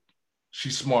attractive,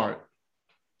 she's smart,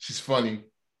 she's funny,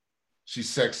 she's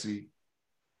sexy.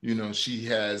 She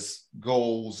has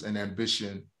goals and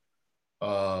ambition.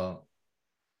 Uh,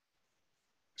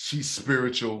 she's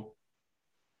spiritual,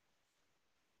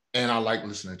 and I like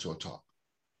listening to her talk.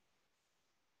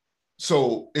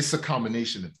 So it's a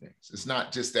combination of things. It's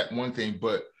not just that one thing,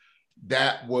 but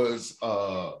that was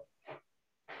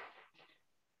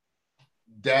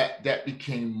that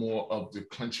became more of the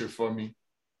clincher for me,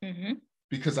 Mm-hmm.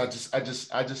 because I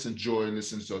just enjoy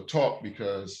listening to her talk,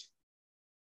 because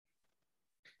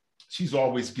she's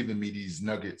always giving me these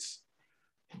nuggets,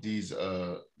 these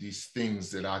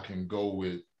things that I can go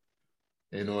with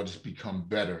in order to become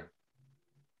better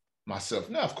myself.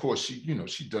 Now, of course, she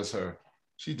does her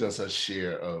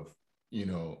share of,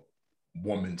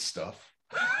 woman stuff.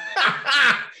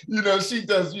 She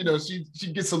does,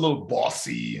 she gets a little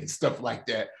bossy and stuff like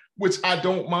that, which I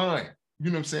don't mind. You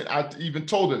know what I'm saying? I even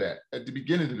told her that at the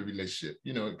beginning of the relationship,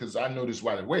 because I noticed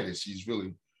right away that she's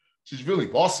really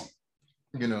bossy.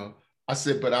 You know, I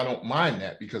said, but I don't mind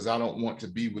that, because I don't want to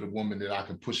be with a woman that I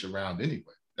can push around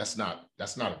anyway. That's not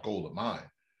a goal of mine.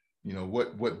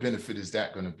 What benefit is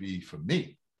that going to be for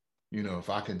me? If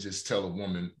I can just tell a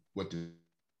woman what to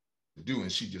do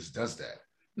and she just does that.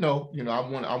 No, I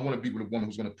want to be with a woman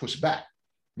who's going to push back,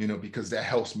 because that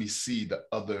helps me see the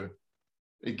other.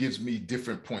 It gives me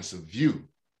different points of view.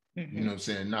 Mm-hmm. You know what I'm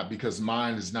saying? Not because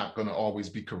mine is not going to always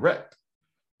be correct.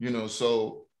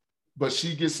 So, but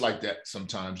she gets like that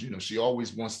sometimes. She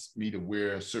always wants me to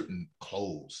wear certain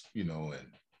clothes, and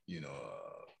you know,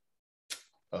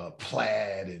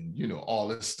 plaid and all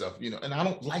this stuff, and I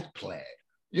don't like plaid.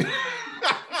 You know,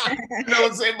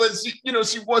 what I'm saying? But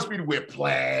she wants me to wear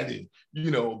plaid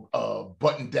and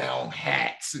button down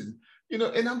hats, and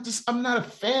and I'm not a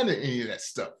fan of any of that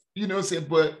stuff. You know what I'm saying?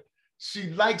 But she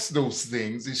likes those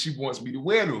things and she wants me to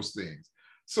wear those things.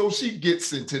 So she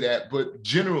gets into that. But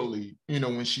generally,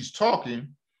 when she's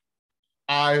talking,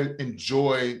 I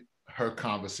enjoy her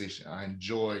conversation. I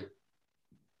enjoy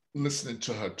listening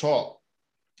to her talk,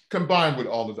 combined with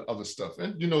all of the other stuff.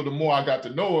 And, the more I got to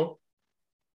know her,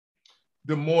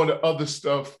 the more the other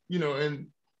stuff, and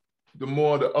the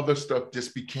more the other stuff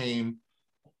just became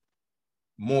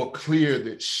more clear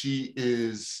that she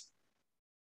is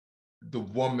the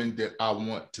woman that I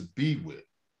want to be with.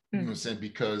 You know what I'm saying?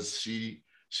 Because she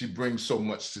brings so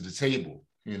much to the table,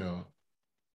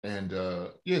 and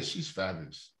yeah, she's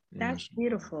fabulous. That's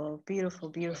beautiful, beautiful,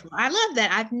 beautiful. I love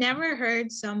that. I've never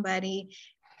heard somebody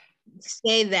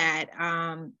say that.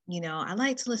 I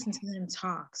like to listen to them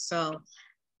talk. So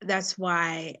that's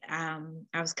why I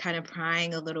was kind of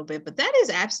prying a little bit, but that is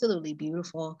absolutely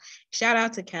beautiful. Shout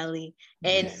out to Kelly.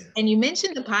 And you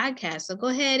mentioned the podcast. So go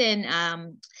ahead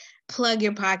and plug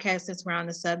your podcast since we're on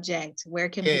the subject. Where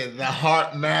can The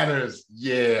Heart Matters.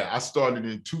 Yeah, I started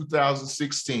in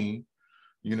 2016,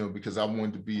 because I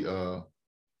wanted to be I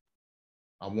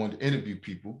wanted to interview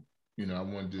people. I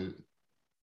wanted to,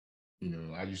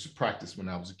 I used to practice when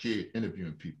I was a kid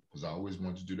interviewing people, because I always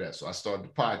wanted to do that. So I started the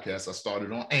podcast. I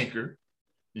started on Anchor,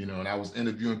 and I was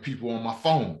interviewing people on my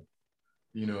phone.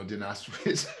 Then I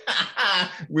switched,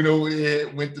 went over there,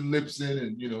 went to Libsyn,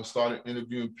 and started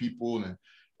interviewing people,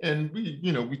 and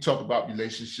we talk about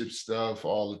relationship stuff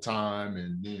all the time,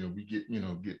 and we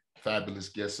get fabulous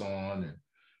guests on,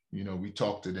 and we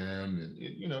talk to them, and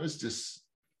it's just,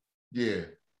 yeah,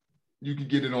 you can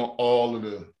get it on all of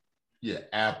the,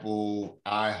 Apple,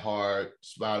 iHeart,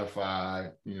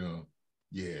 Spotify,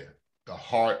 yeah, The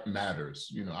Heart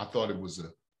Matters. I thought it was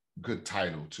a good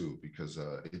title too, because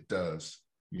it does.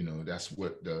 That's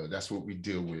what we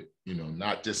deal with.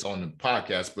 Not just on the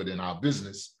podcast, but in our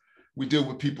business, we deal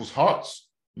with people's hearts.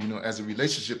 As a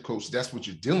relationship coach, that's what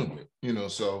you're dealing with.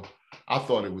 So I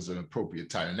thought it was an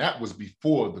appropriate title, and that was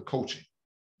before the coaching.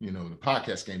 The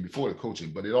podcast came before the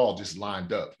coaching, but it all just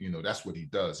lined up. That's what he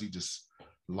does. He just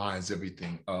lines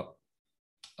everything up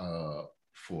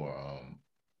for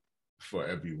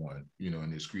everyone, you know,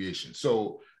 in his creation.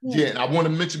 So yeah, and I want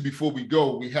to mention before we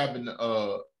go, we haven't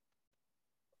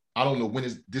I don't know when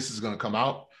this is going to come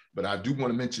out, but I do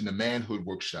want to mention the manhood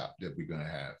workshop that we're going to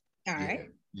have. All right.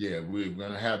 Yeah, we're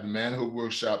going to have the manhood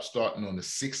workshop starting on the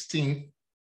 16th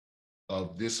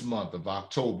of this month of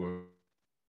October.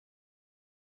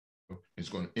 It's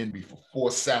going to end for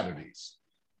 4 Saturdays.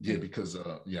 Yeah, because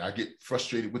I get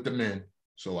frustrated with the men,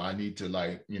 so I need to,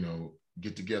 like, you know,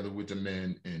 get together with the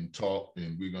men and talk,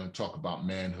 and we're going to talk about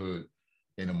manhood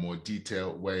in a more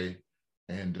detailed way.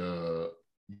 And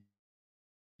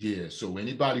yeah, so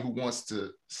anybody who wants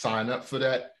to sign up for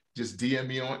that, just DM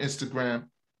me on Instagram,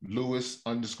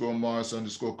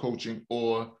 Lewis_Morris_coaching,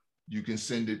 or you can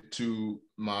send it to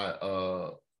my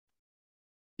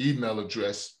email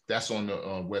address. That's on the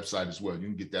website as well. You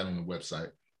can get that on the website,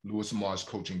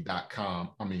 lewismarscoaching.com.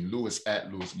 I mean,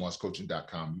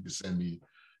 lewis@lewismarscoaching.com. You can send me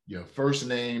your first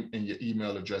name and your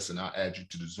email address, and I'll add you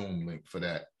to the Zoom link for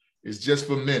that. It's just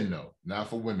for men, though, not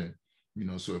for women. You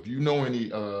know, so if you know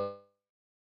any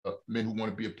men who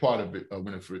want to be a part of it,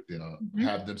 Winifred,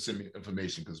 have them send me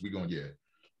information, because we're going,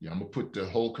 I'm gonna put the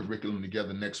whole curriculum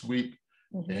together next week,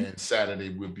 and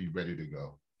Saturday we'll be ready to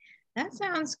go. That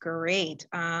sounds great.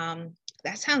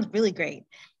 That sounds really great.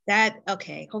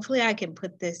 Okay, hopefully I can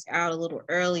put this out a little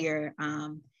earlier,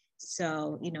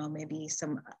 so, you know, maybe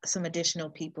some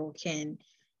additional people can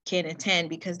attend,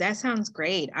 because that sounds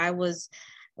great. I was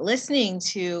listening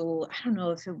to, I don't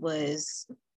know if it was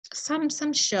some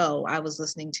show I was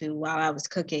listening to while I was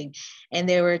cooking, and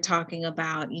they were talking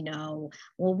about, you know,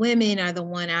 well, women are the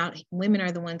ones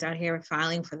out here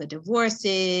filing for the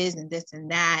divorces and this and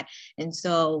that. And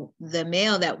so the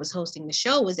male that was hosting the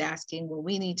show was asking, well,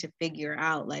 we need to figure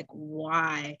out, like,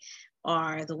 why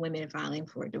are the women filing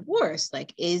for a divorce?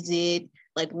 Like, is it,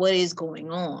 like, what is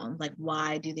going on? Like,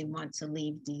 why do they want to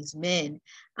leave these men?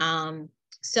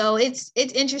 So it's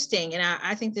interesting, and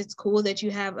I think it's cool that you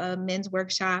have a men's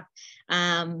workshop.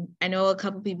 I know a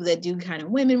couple people that do kind of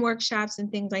women workshops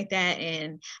and things like that,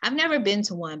 and I've never been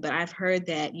to one, but I've heard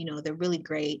that, you know, they're really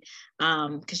great,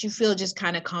 because you feel just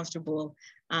kind of comfortable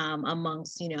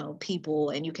amongst, you know, people,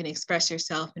 and you can express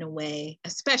yourself in a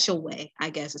special way,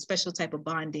 I guess, a special type of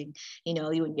bonding, you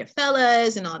know, you and your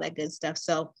fellas and all that good stuff.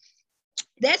 So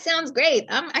that sounds great.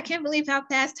 I can't believe how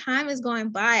fast time is going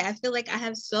by. I feel like I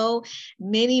have so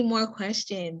many more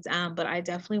questions, but I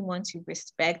definitely want to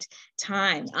respect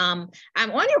time. I'm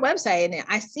on your website, and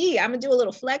I'm gonna do a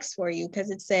little flex for you, because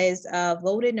it says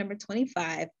voted number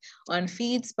 25 on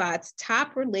FeedSpot's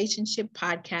top relationship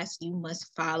podcast you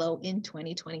must follow in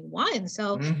 2021.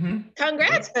 So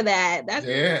congrats for that. That's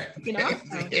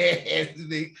awesome.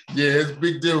 It's a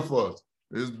big deal for us.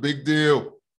 It's a big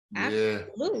deal.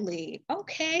 Absolutely.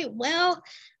 Okay, well,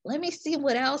 let me see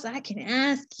what else I can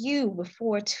ask you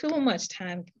before too much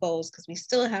time goes, because we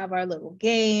still have our little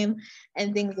game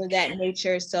and things of that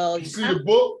nature. So you see the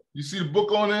book? You see the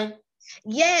book on there?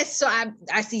 Yes. So I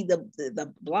see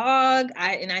the blog,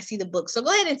 and I see the book. So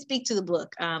go ahead and speak to the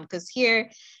book, because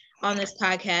here on this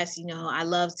podcast, you know, I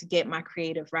love to get my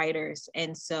creative writers,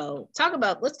 and so let's talk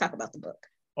about the book.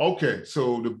 Okay,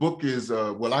 so the book is,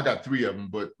 I got 3 of them,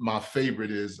 but my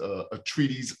favorite is A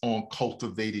Treatise on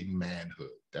Cultivating Manhood.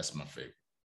 That's my favorite.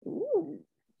 Ooh.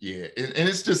 Yeah, and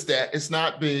it's just that. It's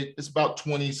not big. It's about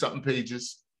 20-something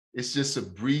pages. It's just a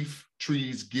brief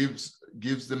treatise, gives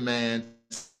the man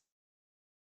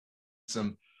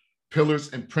some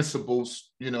pillars and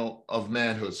principles, you know, of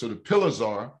manhood. So the pillars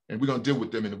are, and we're going to deal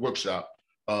with them in the workshop,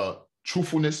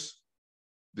 truthfulness.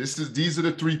 These are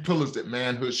the 3 pillars that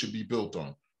manhood should be built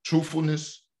on: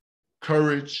 truthfulness,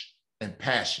 courage, and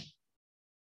passion.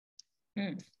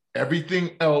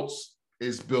 Everything else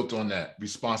is built on that: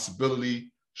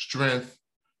 responsibility, strength,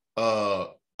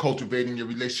 cultivating your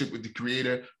relationship with the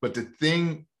Creator. But the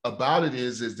thing about it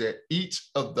is that each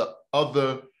of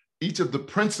the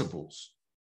principles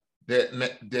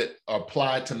that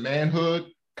apply to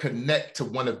manhood connect to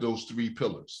one of those 3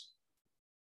 pillars.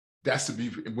 That's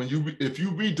if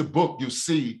you read the book, you'll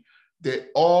see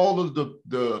that all of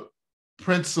the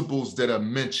principles that are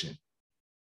mentioned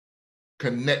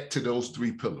connect to those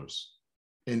 3 pillars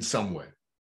in some way,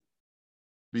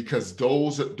 because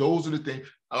those are the things.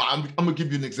 I'm gonna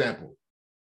give you an example.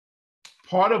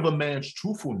 Part of a man's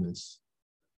truthfulness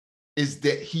is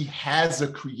that he has a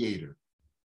creator,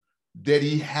 that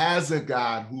he has a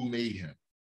God who made him,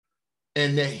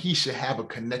 and that he should have a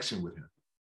connection with him.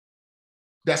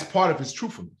 That's part of his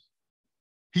truthfulness.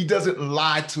 He doesn't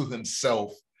lie to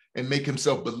himself and make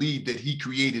himself believe that he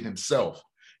created himself,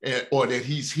 or that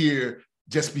he's here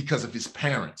just because of his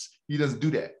parents. He doesn't do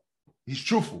that. He's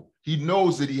truthful. He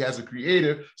knows that he has a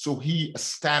creator, so he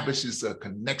establishes a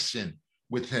connection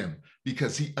with him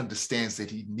because he understands that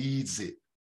he needs it.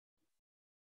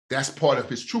 That's part of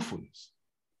his truthfulness.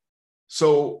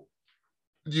 So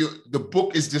the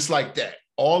book is just like that.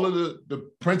 All of the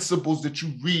principles that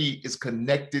you read is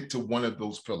connected to one of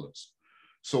those pillars.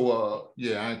 So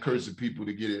yeah, I encourage the people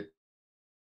to get it.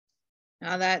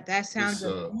 Now that sounds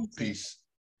piece.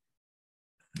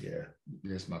 Yeah,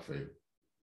 that's my favorite.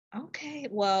 Okay,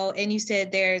 well, and you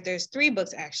said there's 3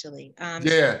 books actually.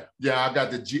 Yeah, I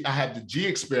got I have the G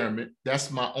Experiment. That's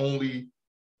my only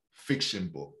fiction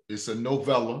book. It's a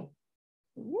novella.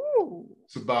 Ooh.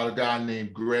 It's about a guy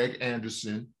named Greg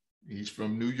Anderson. He's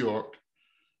from New York.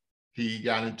 He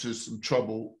got into some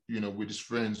trouble, with his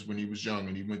friends when he was young,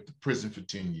 and he went to prison for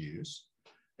 10 years.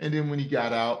 And then when he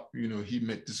got out, he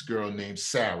met this girl named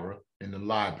Sarah in the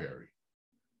library.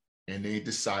 And they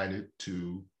decided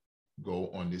to go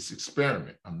on this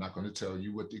experiment. I'm not going to tell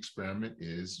you what the experiment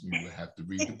is. You will have to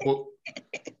read the book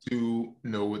to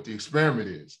know what the experiment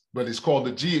is. But it's called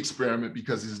the G Experiment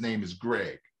because his name is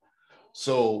Greg.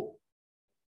 So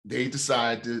they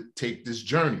decide to take this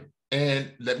journey.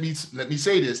 And let me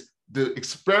say this, the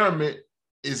experiment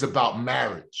is about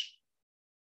marriage.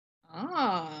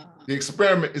 The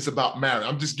experiment is about marriage.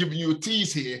 I'm just giving you a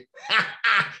tease here.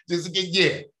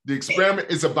 The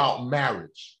experiment is about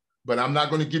marriage, but I'm not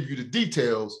going to give you the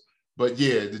details. But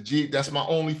yeah, that's my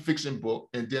only fiction book.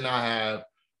 And then I have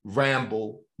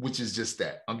Ramble, which is just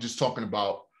that. I'm just talking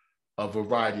about a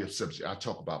variety of subjects. I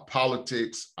talk about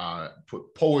politics. I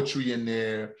put poetry in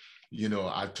there.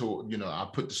 I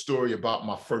put the story about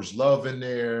my first love in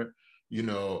there.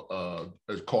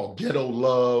 It's called Ghetto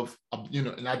Love.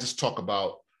 And I just talk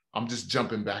about. I'm just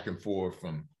jumping back and forth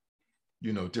from,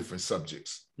 different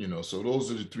subjects. So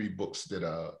those are the 3 books that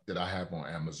I have on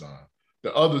Amazon.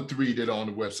 The other 3 that are on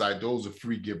the website, those are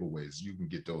free giveaways. You can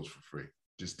get those for free.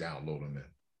 Just download them in.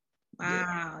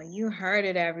 Wow, you heard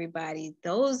it, everybody.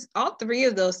 All 3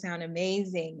 of those sound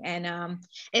amazing. And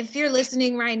if you're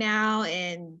listening right now,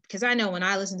 and because I know when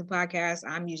I listen to podcasts,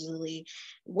 I'm usually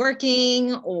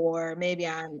working, or maybe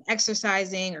I'm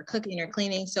exercising or cooking or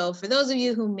cleaning. So for those of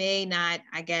you who may not,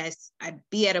 I guess, I'd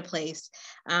be at a place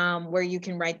where you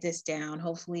can write this down.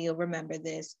 Hopefully you'll remember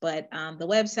this. But the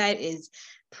website is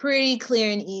pretty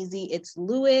clear and easy. It's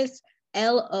Louis,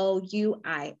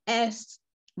 Louis,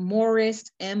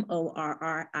 Morris,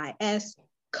 Morris,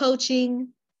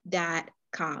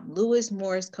 coaching.com,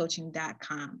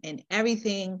 louismorriscoaching.com. And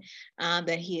everything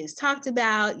that he has talked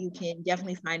about, you can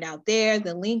definitely find out there.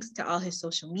 The links to all his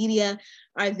social media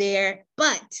are there.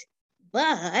 But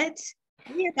we're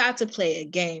about to play a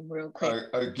game real quick.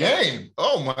 A game?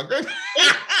 Oh my goodness.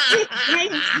 It's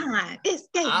game time. It's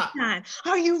game time.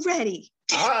 Are you ready?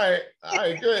 All right,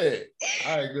 good.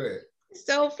 All right, good.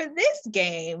 So for this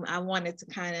game, I wanted to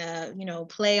kind of,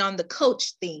 play on the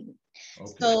coach theme.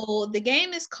 Okay. So the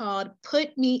game is called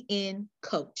Put Me in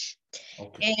Coach.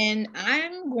 Okay. And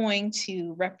I'm going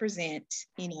to represent,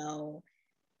 I'm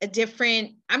going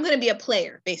to be a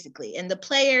player basically. And the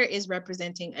player is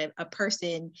representing a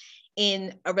person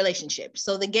in a relationship.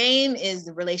 So the game is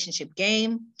the relationship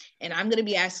game. And I'm going to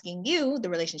be asking you, the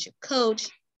relationship coach,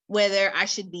 whether I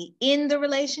should be in the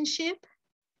relationship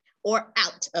or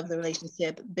out of the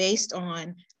relationship based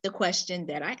on the question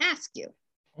that I ask you.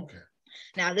 Okay.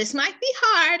 Now, this might be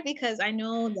hard because I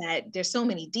know that there's so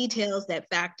many details that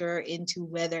factor into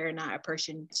whether or not a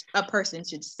person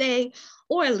should stay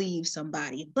or leave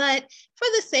somebody. But for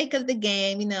the sake of the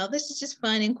game, this is just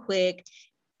fun and quick.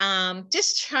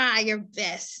 Just try your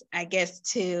best, I guess,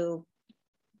 to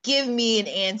give me an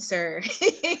answer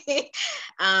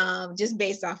just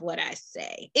based off what I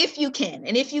say, if you can.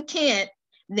 And if you can't,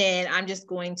 then I'm just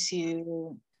going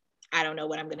to, I don't know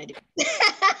what I'm going to do.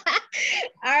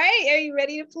 All right. Are you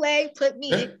ready to play? Put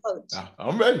me in, coach.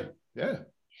 I'm ready. Yeah.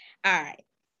 All right.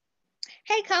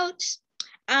 Hey, coach.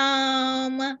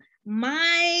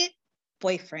 My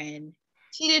boyfriend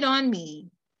cheated on me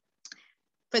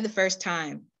for the first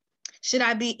time. Should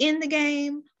I be in the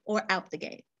game or out the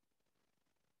game?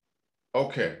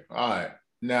 Okay. All right.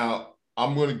 Now,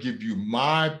 I'm going to give you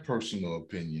my personal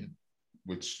opinion,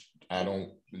 which I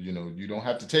don't, you don't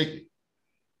have to take it.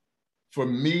 For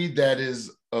me, that's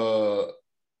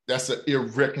an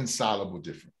irreconcilable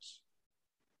difference.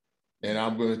 And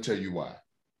I'm going to tell you why.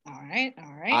 All right.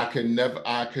 I could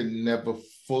never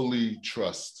fully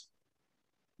trust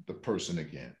the person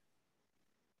again.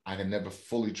 I can never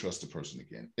fully trust the person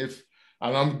again. And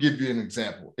I'm going to give you an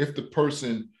example. If the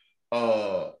person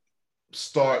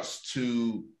starts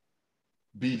to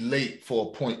be late for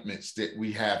appointments that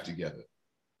we have together,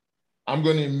 I'm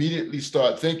going to immediately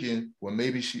start thinking, well,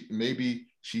 maybe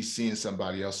she's seeing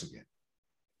somebody else again.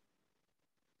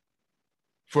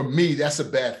 For me, that's a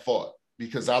bad thought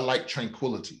because I like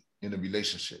tranquility in a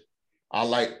relationship. I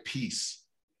like peace.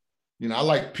 You know, I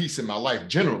like peace in my life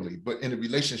generally, but in a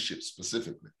relationship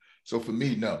specifically. So for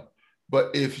me, no.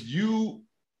 But if you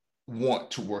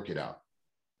want to work it out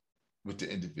with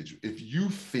the individual, if you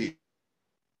feel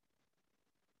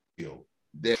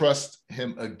that trust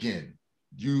him again,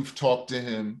 you've talked to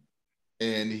him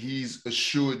and he's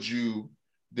assured you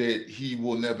that he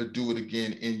will never do it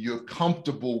again, and you're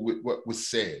comfortable with what was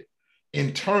said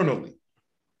internally,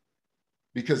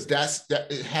 because that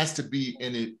it has to be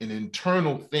an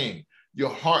internal thing. Your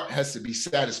heart has to be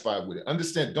satisfied with it.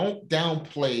 Understand, don't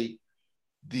downplay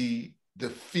the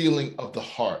feeling of the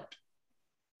heart.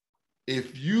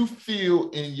 If you feel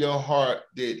in your heart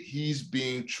that he's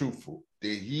being truthful,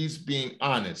 that he's being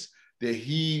honest, that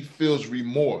he feels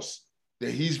remorse,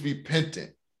 that he's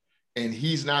repentant, and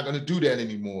he's not going to do that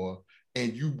anymore,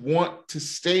 and you want to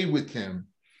stay with him,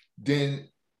 then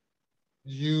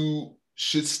you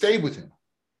should stay with him.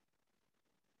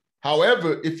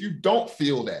 However, if you don't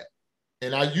feel that,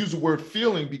 and I use the word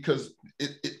feeling because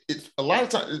it's a lot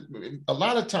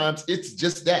of times it's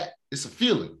just that, it's a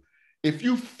feeling. If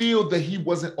you feel that he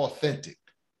wasn't authentic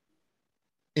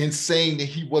in saying that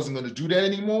he wasn't going to do that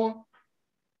anymore,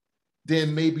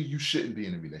 then maybe you shouldn't be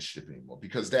in a relationship anymore,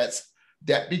 because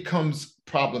that becomes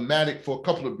problematic for a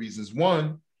couple of reasons.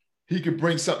 One, he could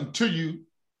bring something to you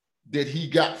that he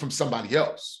got from somebody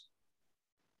else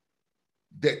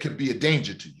that could be a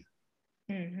danger to you.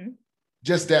 Mm-hmm.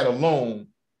 Just that alone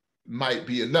might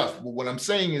be enough. But what I'm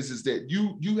saying is that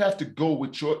you have to go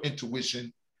with your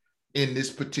intuition in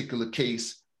this particular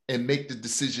case and make the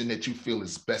decision that you feel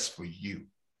is best for you.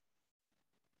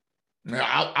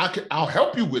 Now, I'll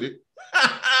help you with it.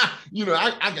 You know,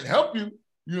 I can help you.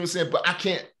 You know what I'm saying? But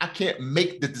I can't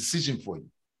make the decision for you.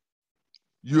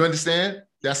 You understand?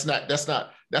 That's not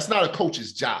a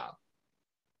coach's job.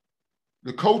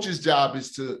 The coach's job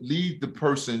is to lead the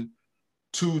person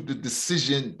to the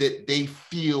decision that they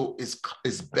feel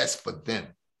is best for them.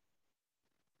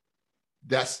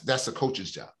 That's a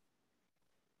coach's job.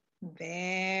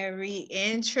 Very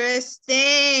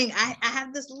interesting. I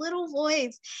have this little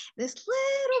voice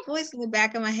in the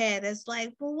back of my head that's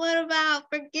like, but what about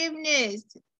forgiveness?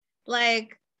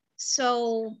 Like,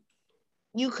 so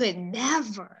you could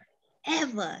never,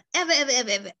 ever, ever, ever,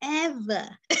 ever, ever, ever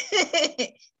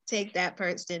take that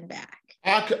person back.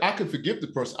 I could forgive the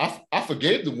person. I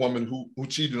forgave the woman who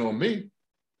cheated on me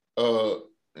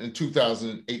in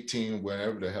 2018,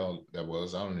 whenever the hell that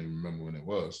was. I don't even remember when it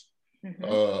was.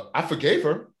 Mm-hmm. I forgave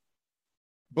her,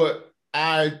 but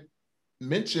I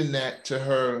mentioned that to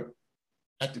her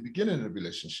at the beginning of the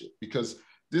relationship, because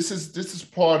this is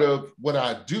part of what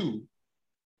I do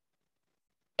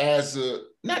as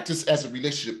not just as a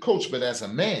relationship coach, but as a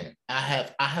man. I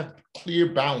have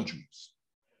clear boundaries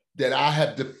that I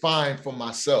have defined for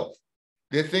myself.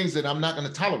 There are things that I'm not going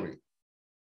to tolerate.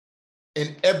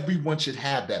 And everyone should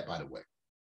have that, by the way.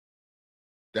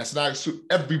 That's not,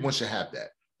 everyone should have that.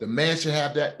 The man should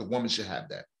have that. The woman should have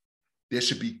that. There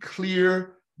should be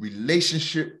clear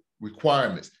relationship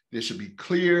requirements. There should be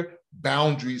clear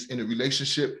boundaries in a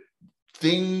relationship,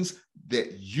 things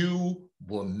that you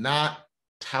will not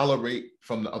tolerate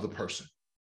from the other person.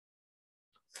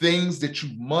 Things that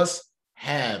you must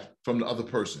have from the other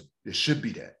person. There should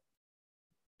be that.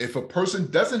 If a person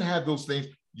doesn't have those things,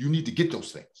 you need to get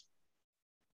those things.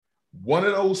 One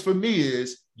of those for me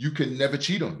is you can never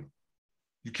cheat on me.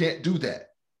 You can't do that.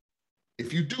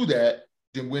 If you do that,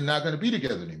 then we're not going to be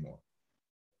together anymore.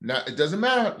 Now, it doesn't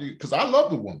matter, because I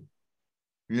love the woman,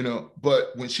 you know,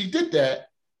 but when she did that,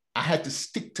 I had to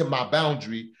stick to my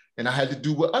boundary, and I had to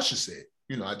do what Usher said.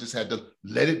 You know, I just had to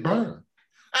let it burn.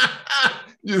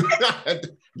 You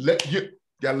gotta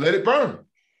let it burn.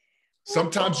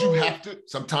 Sometimes you have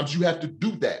to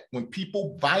do that. When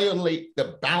people violate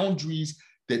the boundaries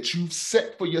that you've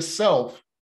set for yourself,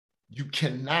 you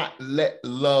cannot let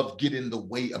love get in the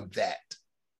way of that.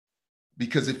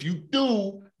 Because if you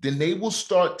do, then they will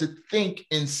start to think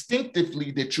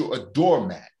instinctively that you're a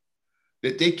doormat,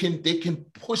 that they can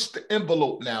push the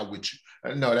envelope now with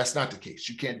you. No, that's not the case.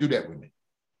 You can't do that with me.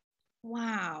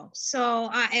 Wow. So,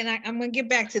 I'm going to get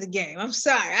back to the game. I'm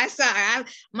sorry.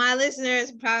 My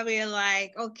listeners probably are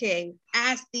like, okay,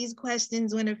 ask these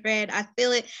questions, Winifred. I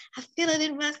feel it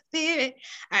in my spirit.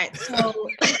 All right. So,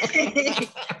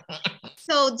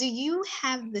 so do you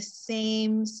have the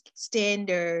same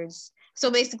standards So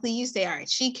basically you say, all right,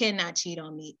 she cannot cheat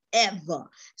on me ever.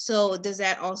 So does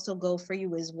that also go for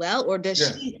you as well? Or does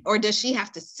she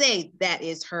have to say that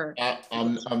is her?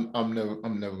 I'm never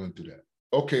gonna do that.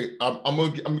 Okay, I'm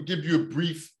gonna give you a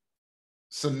brief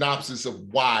synopsis of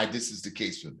why this is the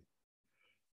case for me.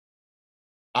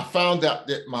 I found out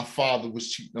that my father was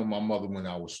cheating on my mother when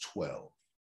I was 12.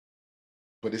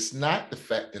 But it's not the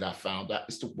fact that I found out,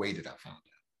 it's the way that I found out.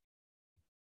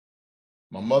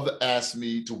 My mother asked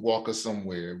me to walk her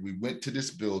somewhere. We went to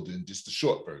this building, just the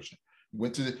short version. We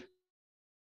went to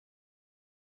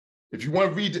if you want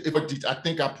to read it, I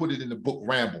think I put it in the book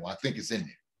Ramble. I think it's in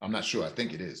there. I'm not sure. I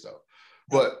think it is though.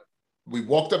 But we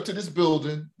walked up to this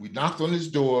building. We knocked on this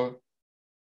door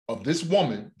of this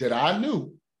woman that I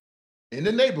knew in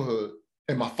the neighborhood,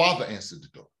 and my father answered the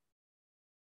door.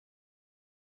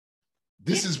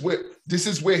 This is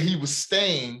where he was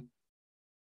staying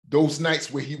those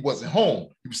nights where he wasn't home.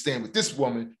 He was staying with this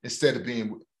woman instead of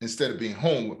being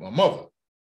home with my mother.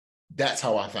 That's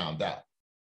how I found out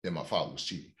that my father was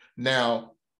cheating.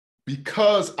 Now,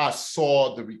 because I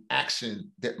saw the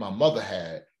reaction that my mother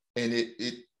had, and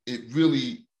it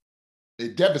really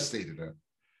devastated her,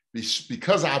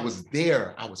 because I was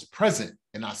there, I was present,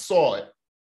 and I saw it.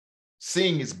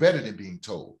 Seeing is better than being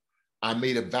told. I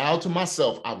made a vow to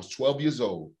myself, I was 12 years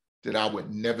old, that I would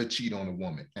never cheat on a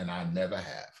woman, and I never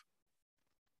have.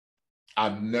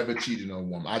 I've never cheated on a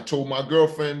woman. I told my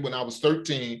girlfriend when I was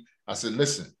 13, I said,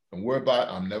 listen, don't worry about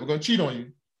it. I'm never going to cheat on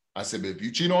you. I said, but if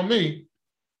you cheat on me,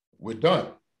 we're done.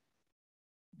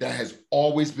 That has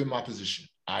always been my position.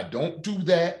 I don't do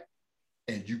that,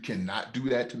 and you cannot do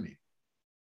that to me.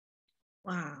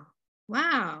 Wow.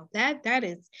 Wow, that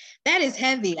is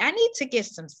heavy. I need to get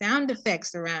some sound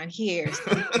effects around here.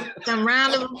 Some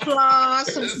round of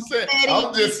applause. I'm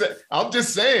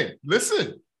just saying.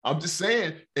 Listen, I'm just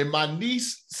saying. And my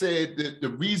niece said that the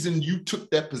reason you took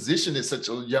that position at such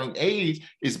a young age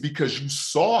is because you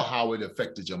saw how it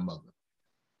affected your mother.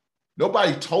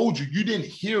 Nobody told you. You didn't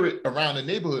hear it around the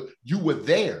neighborhood. You were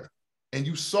there, and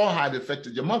you saw how it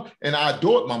affected your mother. And I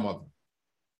adored my mother.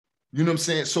 You know what I'm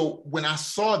saying? So when I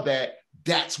saw that,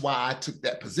 that's why I took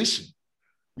that position.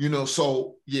 You know,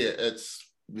 so yeah,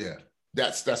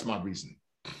 that's my reasoning.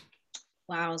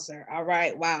 Wowzer. All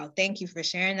right. Wow. Thank you for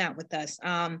sharing that with us.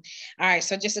 All right.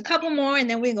 So just a couple more and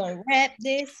then we're going to wrap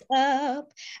this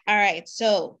up. All right.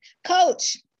 So,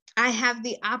 Coach, I have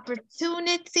the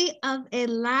opportunity of a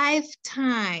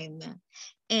lifetime,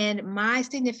 and my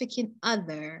significant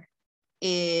other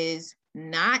is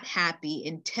not happy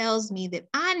and tells me that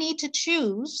I need to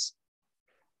choose.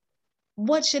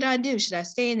 What should I do? Should I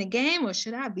stay in the game or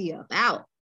should I be up out?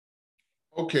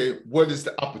 Okay, what is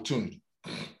the opportunity?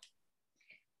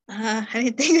 I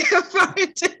didn't think that far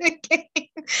into the game.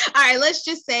 All right, let's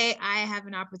just say I have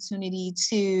an opportunity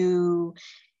to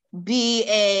be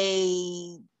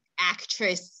a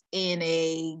actress in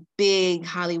a big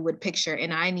Hollywood picture,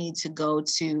 and I need to go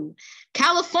to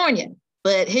California,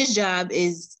 but his job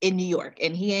is in New York,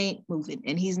 and he ain't moving,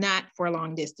 and he's not for a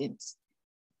long distance.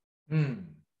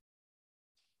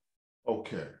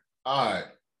 Okay. All right.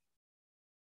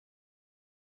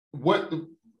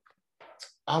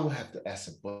 I would have to ask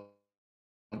a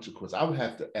bunch of questions. I would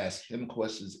have to ask him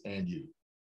questions and you.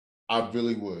 I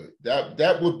really would.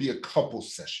 That would be a couple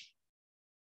session,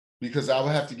 because I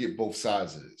would have to get both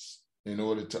sides of this in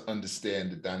order to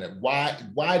understand the dynamic.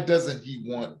 Why doesn't he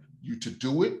want you to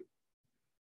do it?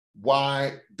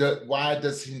 Why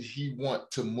doesn't he want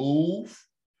to move?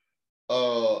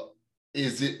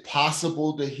 Is it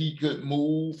possible that he could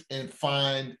move and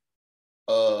find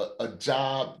a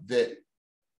job that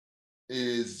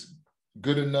is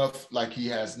good enough like he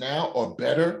has now or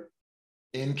better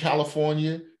in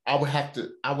California? I would have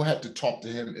to talk to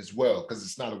him as well, because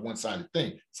it's not a one-sided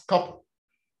thing. It's a couple.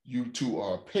 You two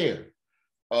are a pair.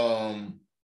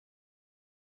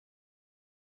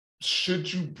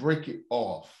 Should you break it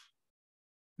off?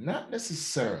 Not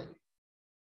necessarily.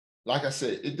 Like I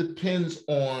said, it depends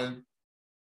on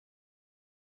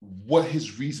what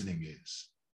his reasoning is.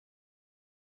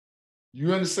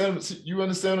 You understand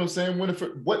what I'm saying,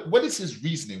 Winifred? What is his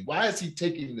reasoning? Why is he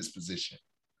taking this position?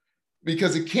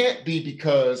 Because it can't be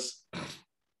because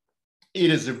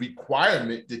it is a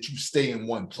requirement that you stay in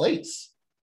one place.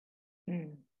 You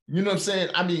know what I'm saying?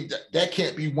 I mean, that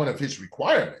can't be one of his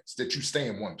requirements, that you stay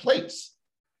in one place.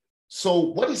 So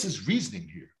what is his reasoning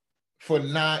here for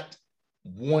not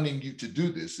wanting you to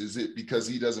do this? Is it because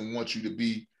he doesn't want you to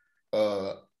be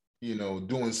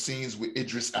doing scenes with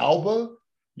Idris Elba?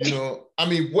 I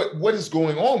mean, what is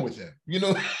going on with him?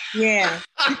 Yeah.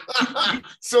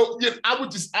 So I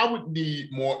would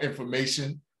need more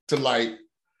information to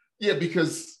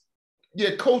because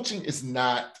Yeah, coaching is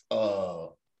not,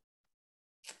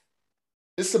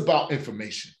 it's about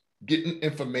information, getting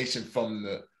information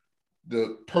from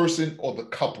the person or the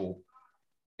couple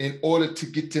in order to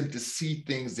get them to see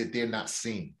things that they're not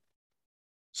seeing.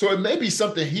 So it may be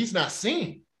something he's not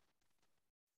seeing,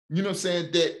 you know what I'm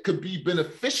saying, that could be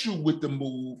beneficial with the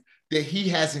move that he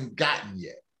hasn't gotten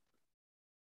yet.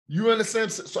 You understand?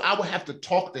 So I would have to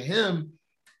talk to him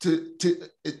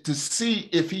to see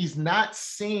if he's not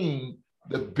seeing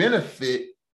the benefit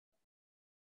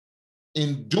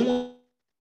in doing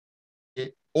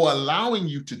it or allowing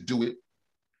you to do it.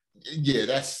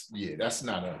 That's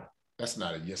not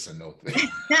a yes or no thing.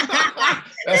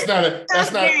 that's not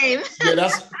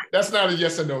a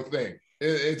yes or no thing.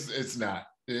 It's not.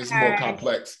 It's more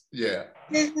complex. Yeah.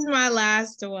 This is my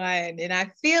last one, and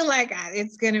I feel like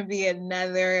it's going to be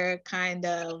another kind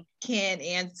of can't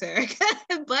answer,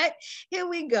 but here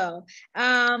we go.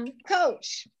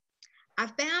 Coach, I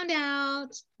found out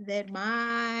that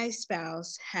my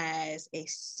spouse has a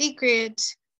secret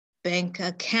bank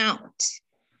account.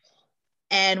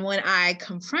 And when I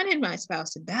confronted my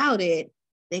spouse about it,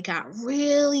 they got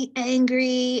really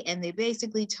angry and they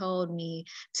basically told me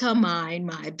to mind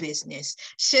my business.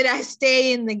 Should I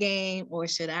stay in the game or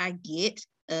should I get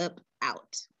up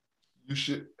out? You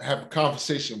should have a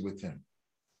conversation with him.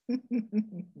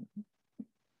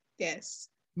 Yes.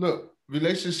 Look,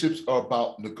 relationships are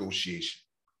about negotiation.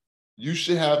 You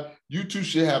two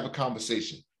should have a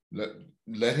conversation.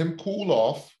 Let him cool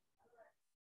off.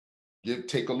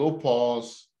 Take a little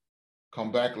pause,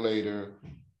 come back later,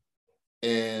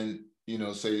 and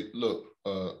say, look,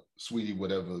 sweetie,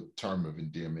 whatever term of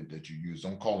endearment that you use,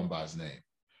 don't call him by his name.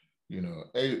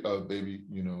 Hey, baby,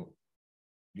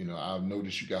 I've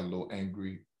noticed you got a little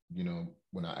angry,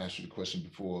 when I asked you the question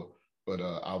before, but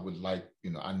I would like,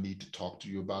 I need to talk to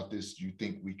you about this. Do you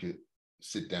think we could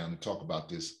sit down and talk about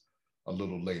this a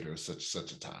little later,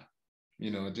 such a time?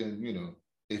 And then,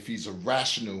 if he's a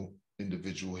rational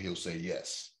individual, he'll say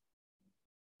yes.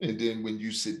 And then when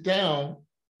you sit down,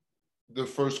 the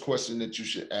first question that you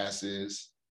should ask is,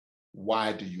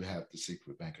 why do you have the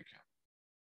secret bank account?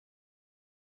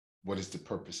 What is the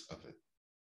purpose of it?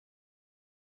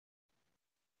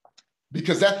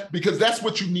 Because that's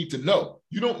what you need to know.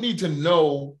 You don't need to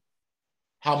know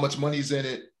how much money's in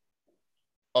it,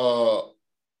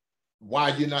 why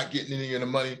you're not getting any of the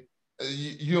money.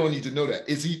 You don't need to know that.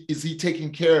 Is he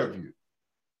taking care of you?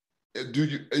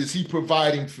 Is he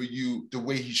providing for you the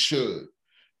way he should?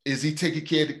 Is he taking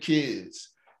care of the kids?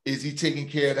 Is he taking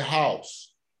care of the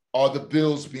house? Are the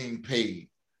bills being paid?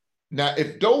 Now,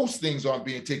 if those things aren't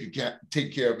being taken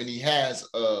care of and he has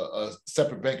a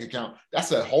separate bank account,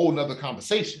 that's a whole nother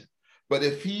conversation. But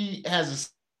if he has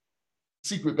a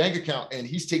secret bank account and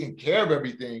he's taking care of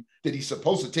everything that he's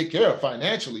supposed to take care of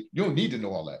financially, you don't need to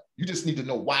know all that. You just need to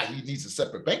know why he needs a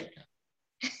separate bank account.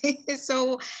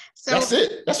 So that's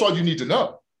it. That's all you need to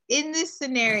know. In this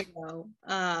scenario,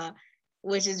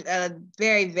 which is a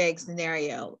very vague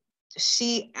scenario,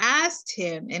 she asked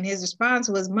him and his response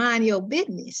was, mind your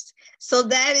business. So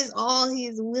that is all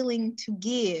he's willing to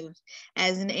give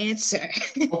as an answer.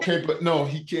 Okay, but no,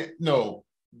 he can't. No,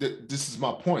 this is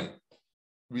my point.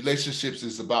 Relationships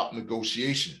is about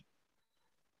negotiation.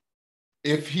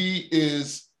 If he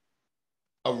is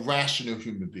a rational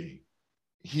human being,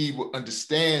 he will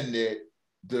understand that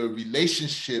the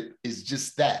relationship is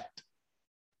just that,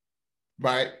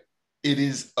 right? It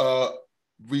is a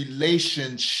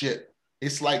relationship.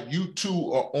 It's like you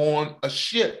two are on a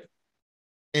ship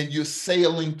and you're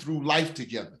sailing through life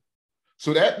together.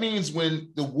 So that means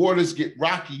when the waters get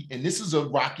rocky, and this is a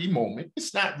rocky moment,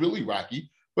 it's not really rocky,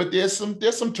 but there's some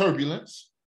turbulence.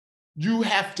 You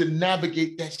have to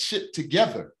navigate that ship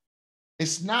together.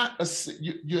 It's not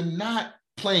you're not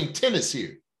playing tennis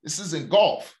here. This isn't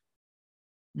golf.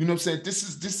 You know what I'm saying? This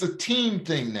is a team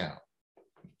thing now.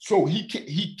 So he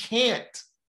can't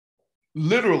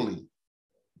literally,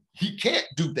 he can't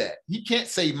do that. He can't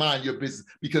say mind your business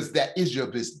because that is your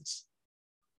business.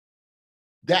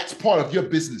 That's part of your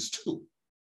business too,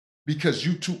 because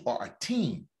you two are a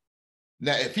team.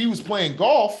 Now, if he was playing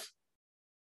golf,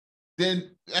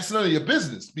 then that's none of your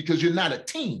business because you're not a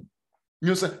team. You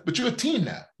know what I'm saying? But you're a team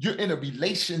now. You're in a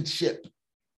relationship.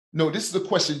 No, this is a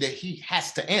question that he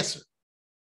has to answer.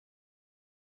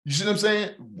 You see what I'm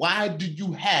saying? Why do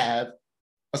you have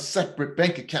a separate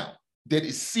bank account that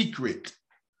is secret?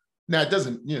 Now, it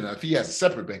doesn't, if he has a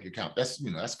separate bank account,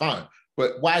 that's fine.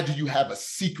 But why do you have a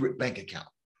secret bank account?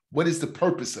 What is the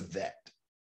purpose of that?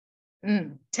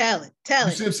 Tell it.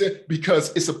 You see what I'm saying?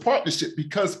 Because it's a partnership.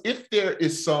 Because if there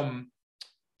is some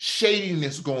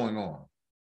shadiness going on,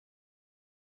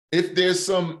 if there's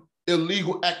some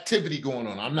illegal activity going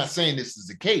on. I'm not saying this is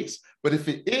the case, but if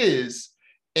it is,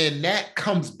 and that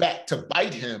comes back to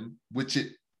bite him, which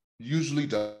it usually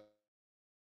does,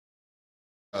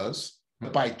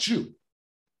 bite you.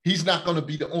 He's not going to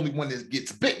be the only one that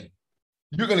gets bitten.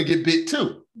 You're going to get bit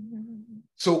too.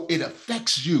 So it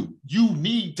affects you. You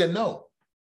need to know.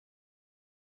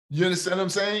 You understand what I'm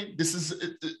saying?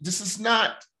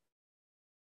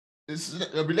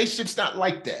 A relationship's not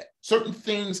like that. Certain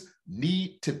things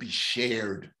need to be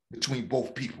shared between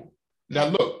both people. Now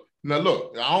look,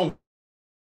 I don't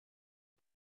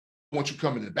want you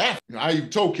coming to the bathroom. I even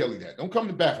told Kelly that. Don't come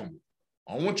to the bathroom.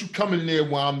 I don't want you coming in there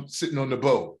while I'm sitting on the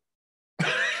boat.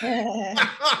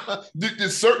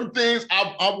 There's certain things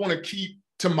I want to keep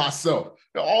to myself.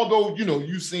 Now, although,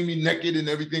 you see me naked and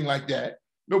everything like that,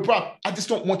 no problem. I just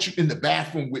don't want you in the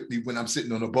bathroom with me when I'm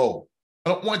sitting on the boat.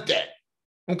 I don't want that.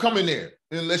 Don't come in there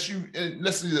unless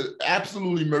it's an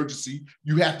absolute emergency.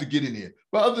 You have to get in there.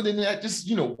 But other than that, just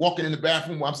walking in the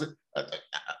bathroom while I'm sitting,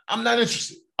 I'm not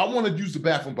interested. I want to use the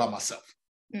bathroom by myself.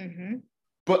 Mm-hmm.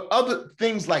 But other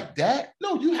things like that,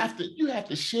 no, you have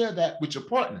to share that with your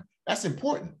partner. That's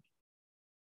important.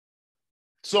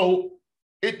 So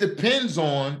it depends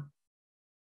on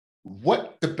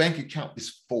what the bank account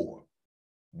is for,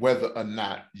 whether or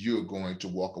not you're going to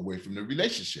walk away from the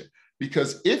relationship.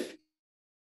 Because if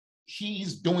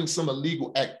he's doing some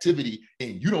illegal activity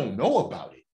and you don't know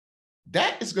about it,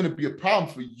 that is going to be a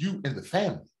problem for you and the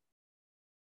family.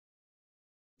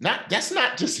 That's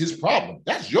not just his problem.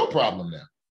 That's your problem now.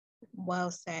 Well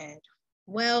said.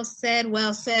 Well said.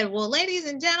 Well said. Well, ladies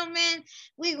and gentlemen,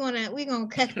 we're gonna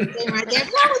cut the thing right there.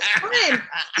 That was fun.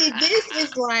 See, this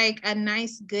is like a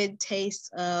nice, good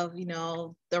taste of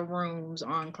the rooms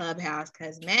on Clubhouse.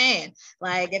 Because man,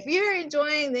 like if you're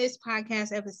enjoying this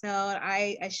podcast episode,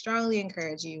 I strongly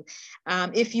encourage you,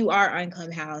 if you are on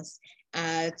Clubhouse,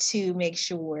 to make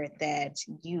sure that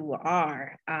you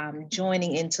are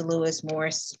joining into Lewis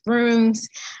Morris rooms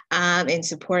and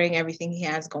supporting everything he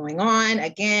has going on.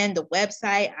 Again, the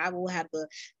website, I will have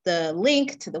the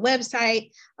link to the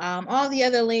website, all the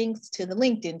other links to the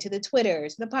LinkedIn, to the Twitter,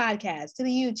 to the podcast, to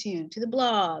the YouTube, to the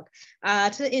blog,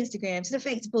 to the Instagram, to the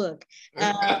Facebook, to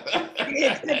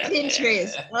the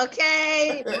Pinterest,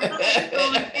 okay?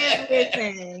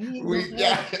 Everything.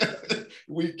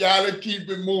 We gotta keep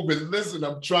it moving. Listen,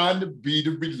 I'm trying to be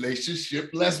the relationship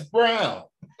Les Brown.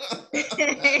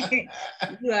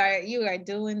 You are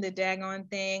doing the daggone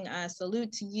thing.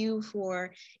 Salute to you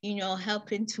for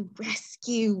helping to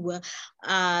rescue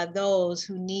those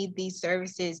who need these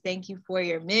services. Thank you for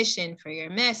your mission, for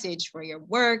your message, for your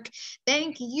work.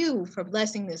 Thank you for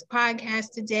blessing this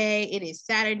podcast today. It is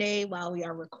Saturday while we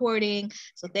are recording,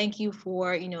 so thank you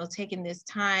for taking this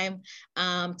time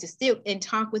to sit and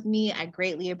talk with me. I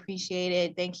greatly appreciate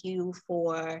it. Thank you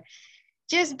for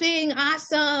just being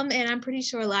awesome. And I'm pretty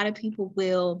sure a lot of people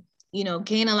will,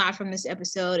 gain a lot from this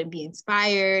episode and be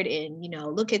inspired and,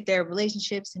 look at their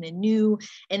relationships in a new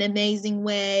and amazing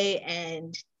way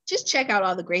and just check out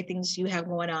all the great things you have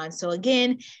going on. So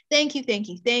again, thank you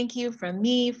from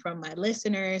me, from my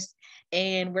listeners.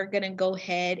 And we're going to go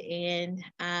ahead and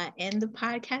end the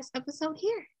podcast episode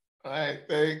here. All right,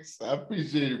 thanks. I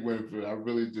appreciate it, Winfred. I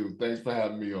really do. Thanks for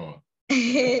having me on.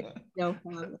 No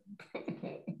problem.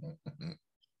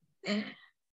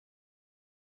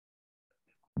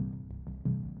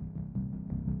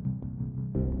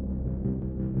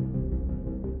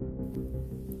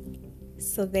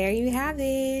 So there you have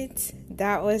it.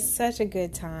 That was such a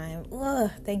good time.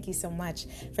 Thank you so much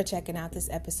for checking out this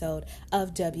episode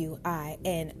of WINIFRED,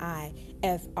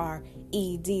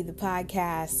 the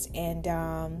podcast. And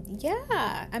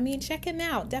check him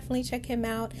out. Definitely check him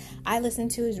out. I listen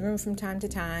to his room from time to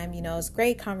time. It's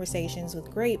great conversations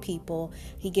with great people.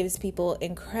 He gives people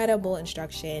incredible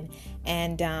instruction.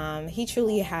 And he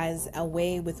truly has a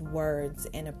way with words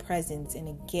and a presence and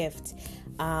a gift.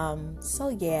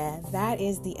 That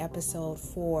is the episode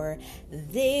for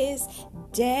this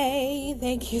day.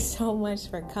 Thank you so much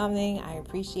for coming. I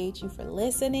appreciate you for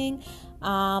listening.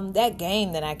 That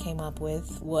game that I came up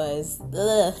with was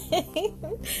it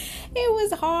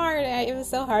was hard. It was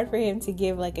so hard for him to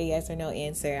give like a yes or no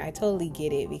answer. I totally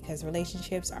get it because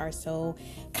relationships are so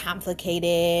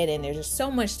complicated and there's just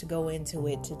so much to go into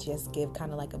it to just give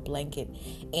kind of like a blanket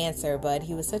answer. But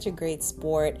he was such a great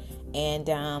sport and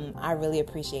I really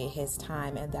appreciate his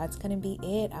time. And that's gonna be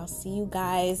it. I'll see you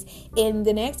guys in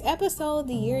the next episode.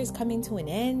 The year is coming to an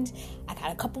end. I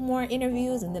got a couple more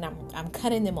interviews and then I'm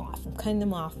cutting them off. cutting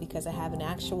them off because I have an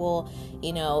actual,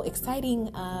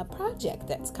 exciting project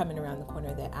that's coming around the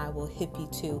corner that I will hip you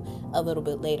to a little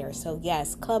bit later. So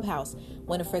yes, Clubhouse,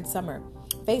 Winifred Summer.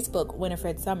 Facebook,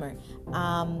 Winifred Summer.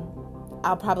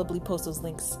 I'll probably post those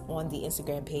links on the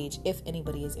Instagram page if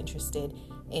anybody is interested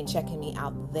in checking me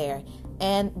out there.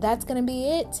 And that's going to be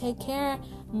it. Take care.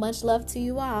 Much love to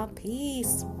you all.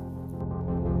 Peace.